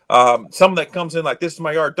 but someone that comes in like, this is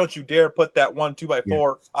my yard. Don't you dare put that 1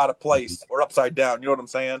 2x4 out of place or upside down. You know what I'm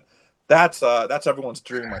saying? That's everyone's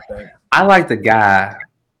dream, I think. I like the guy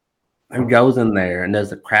who goes in there and does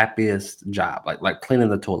the crappiest job, like cleaning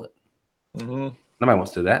the toilet. Mm-hmm. Nobody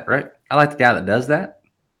wants to do that, right? I like the guy that does that,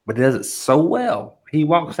 but he does it so well. He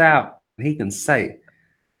walks out and he can say,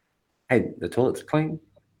 "Hey, the toilet's clean,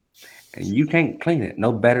 and you can't clean it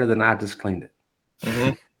no better than I just cleaned it."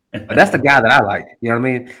 Mm-hmm. But that's the guy that I like. You know what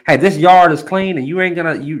I mean? Hey, this yard is clean, and you're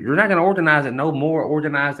not gonna organize it no more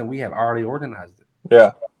organized than we have already organized it.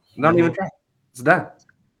 Yeah. Not even try. It's done.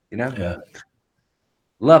 You know? Yeah.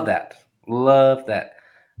 Love that. Love that.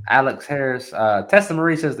 Alex Harris, Tessa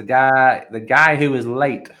Marie says the guy who is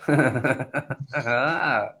late.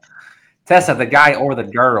 Tessa, the guy or the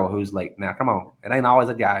girl who's late. Now, come on. It ain't always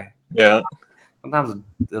a guy. Yeah. Sometimes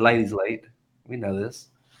the lady's late. We know this.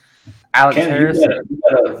 Alex Ken, Harris.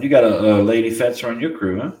 you got a lady fencer on your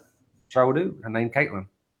crew, huh? Sure do. Her name Caitlin.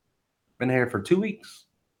 Been here for 2 weeks.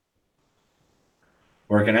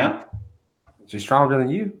 Working out? She's stronger than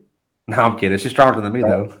you. No, I'm kidding. She's stronger than me,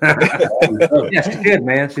 though. Yeah, she's good,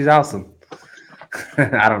 man. She's awesome.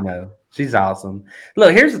 I don't know. She's awesome.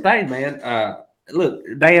 Look, here's the thing, man. Look,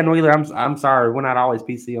 Dan Wheeler, I'm sorry. We're not always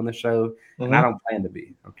PC on the show, and I don't plan to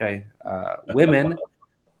be. Okay, women.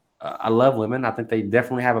 I love women. I think they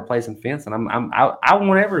definitely have a place in fence, and I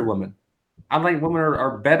want every woman. I think women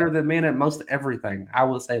are better than men at most everything. I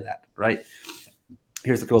will say that, right?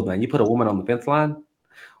 Here's the cool thing: you put a woman on the fence line.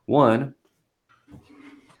 One,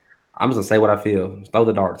 I'm just gonna say what I feel. Throw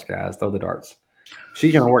the darts, guys. Throw the darts.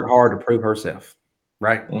 She's gonna work hard to prove herself,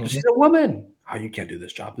 right? She's a woman. Oh, you can't do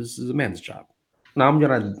this job. This is a man's job. No, I'm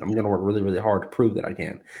gonna work really, really hard to prove that I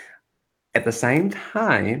can. At the same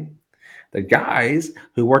time, the guys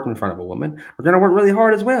who work in front of a woman are gonna work really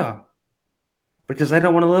hard as well, because they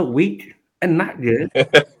don't want to look weak and not good in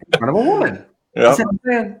front of a woman. Yeah. So,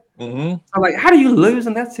 like, how do you lose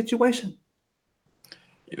in that situation?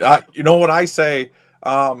 You know what I say?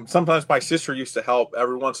 Sometimes my sister used to help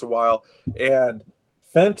every once in a while, and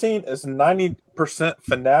fencing is 90%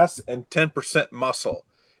 finesse and 10% muscle.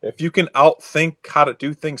 If you can outthink how to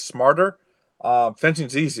do things smarter,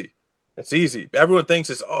 fencing's easy. It's easy. Everyone thinks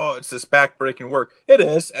it's this back-breaking work. It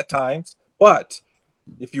is at times, but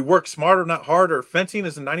if you work smarter, not harder, fencing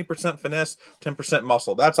is a 90% finesse, 10%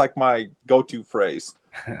 muscle. That's like my go-to phrase.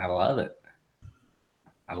 I love it.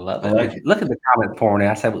 I love it. Look at the comment pouring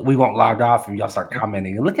in. I said we won't log off if y'all start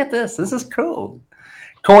commenting. And look at this. This is cool.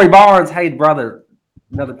 Corey Barnes, hey brother,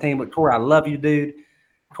 another team with Corey. I love you, dude.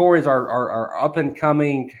 Corey's our up and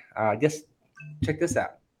coming. I guess check this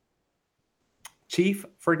out. Chief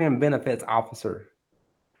freaking benefits officer.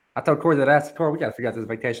 I told Corey that I asked Corey, we got to figure out this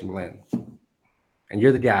vacation plan. And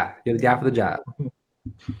you're the guy. You're the guy for the job.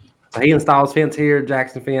 So he installs fence here,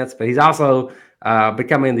 Jackson Fence, but he's also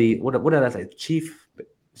becoming the what did I say? Chief,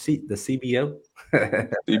 the CBO.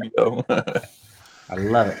 CBO. I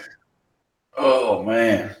love it. Oh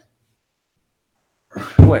man.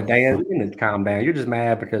 What, Dan? You need to calm down. You're just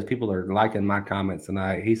mad because people are liking my comments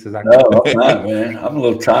tonight. He says, "No, I'm not, man. I'm a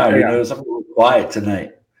little tired. Yeah. You know, I'm a little quiet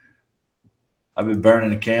tonight. I've been burning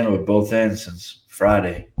the candle at both ends since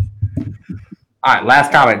Friday." All right,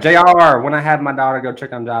 last comment. JR, when I had my daughter go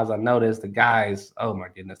check on jobs, I noticed the guys, oh my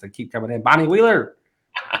goodness, they keep coming in. Bonnie Wheeler.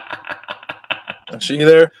 Is she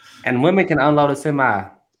there? And women can unload a semi.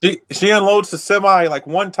 She unloads the semi like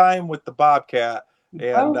one time with the Bobcat,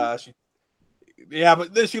 and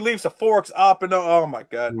but then she leaves the forks up, and oh my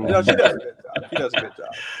god, you know, she does a good job. She does a good job.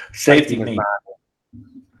 Safety means.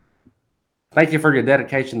 Thank you for your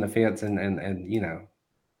dedication to fence and you know,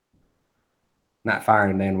 not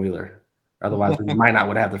firing Dan Wheeler. Otherwise, we might not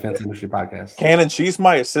would have the Fence Industry Podcast. Cannon, she's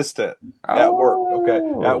my assistant at work. Okay,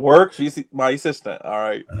 at work, she's my assistant. All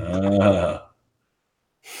right.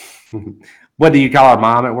 What do you call her,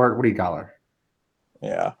 mom at work? What do you call her?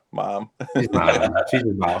 Yeah, mom. She's mom. She's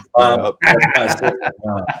your mom.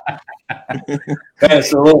 Man,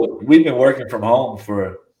 so look, we've been working from home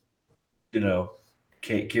for,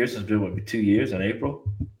 Kirsten's been with me 2 years in April.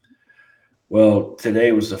 Well,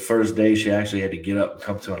 today was the first day she actually had to get up and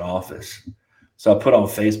come to an office. So I put on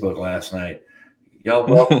Facebook last night, y'all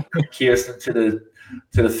welcome Kirsten to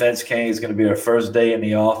the Fence King. It's going to be her first day in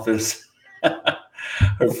the office.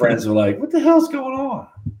 Her friends were like, what the hell's going on?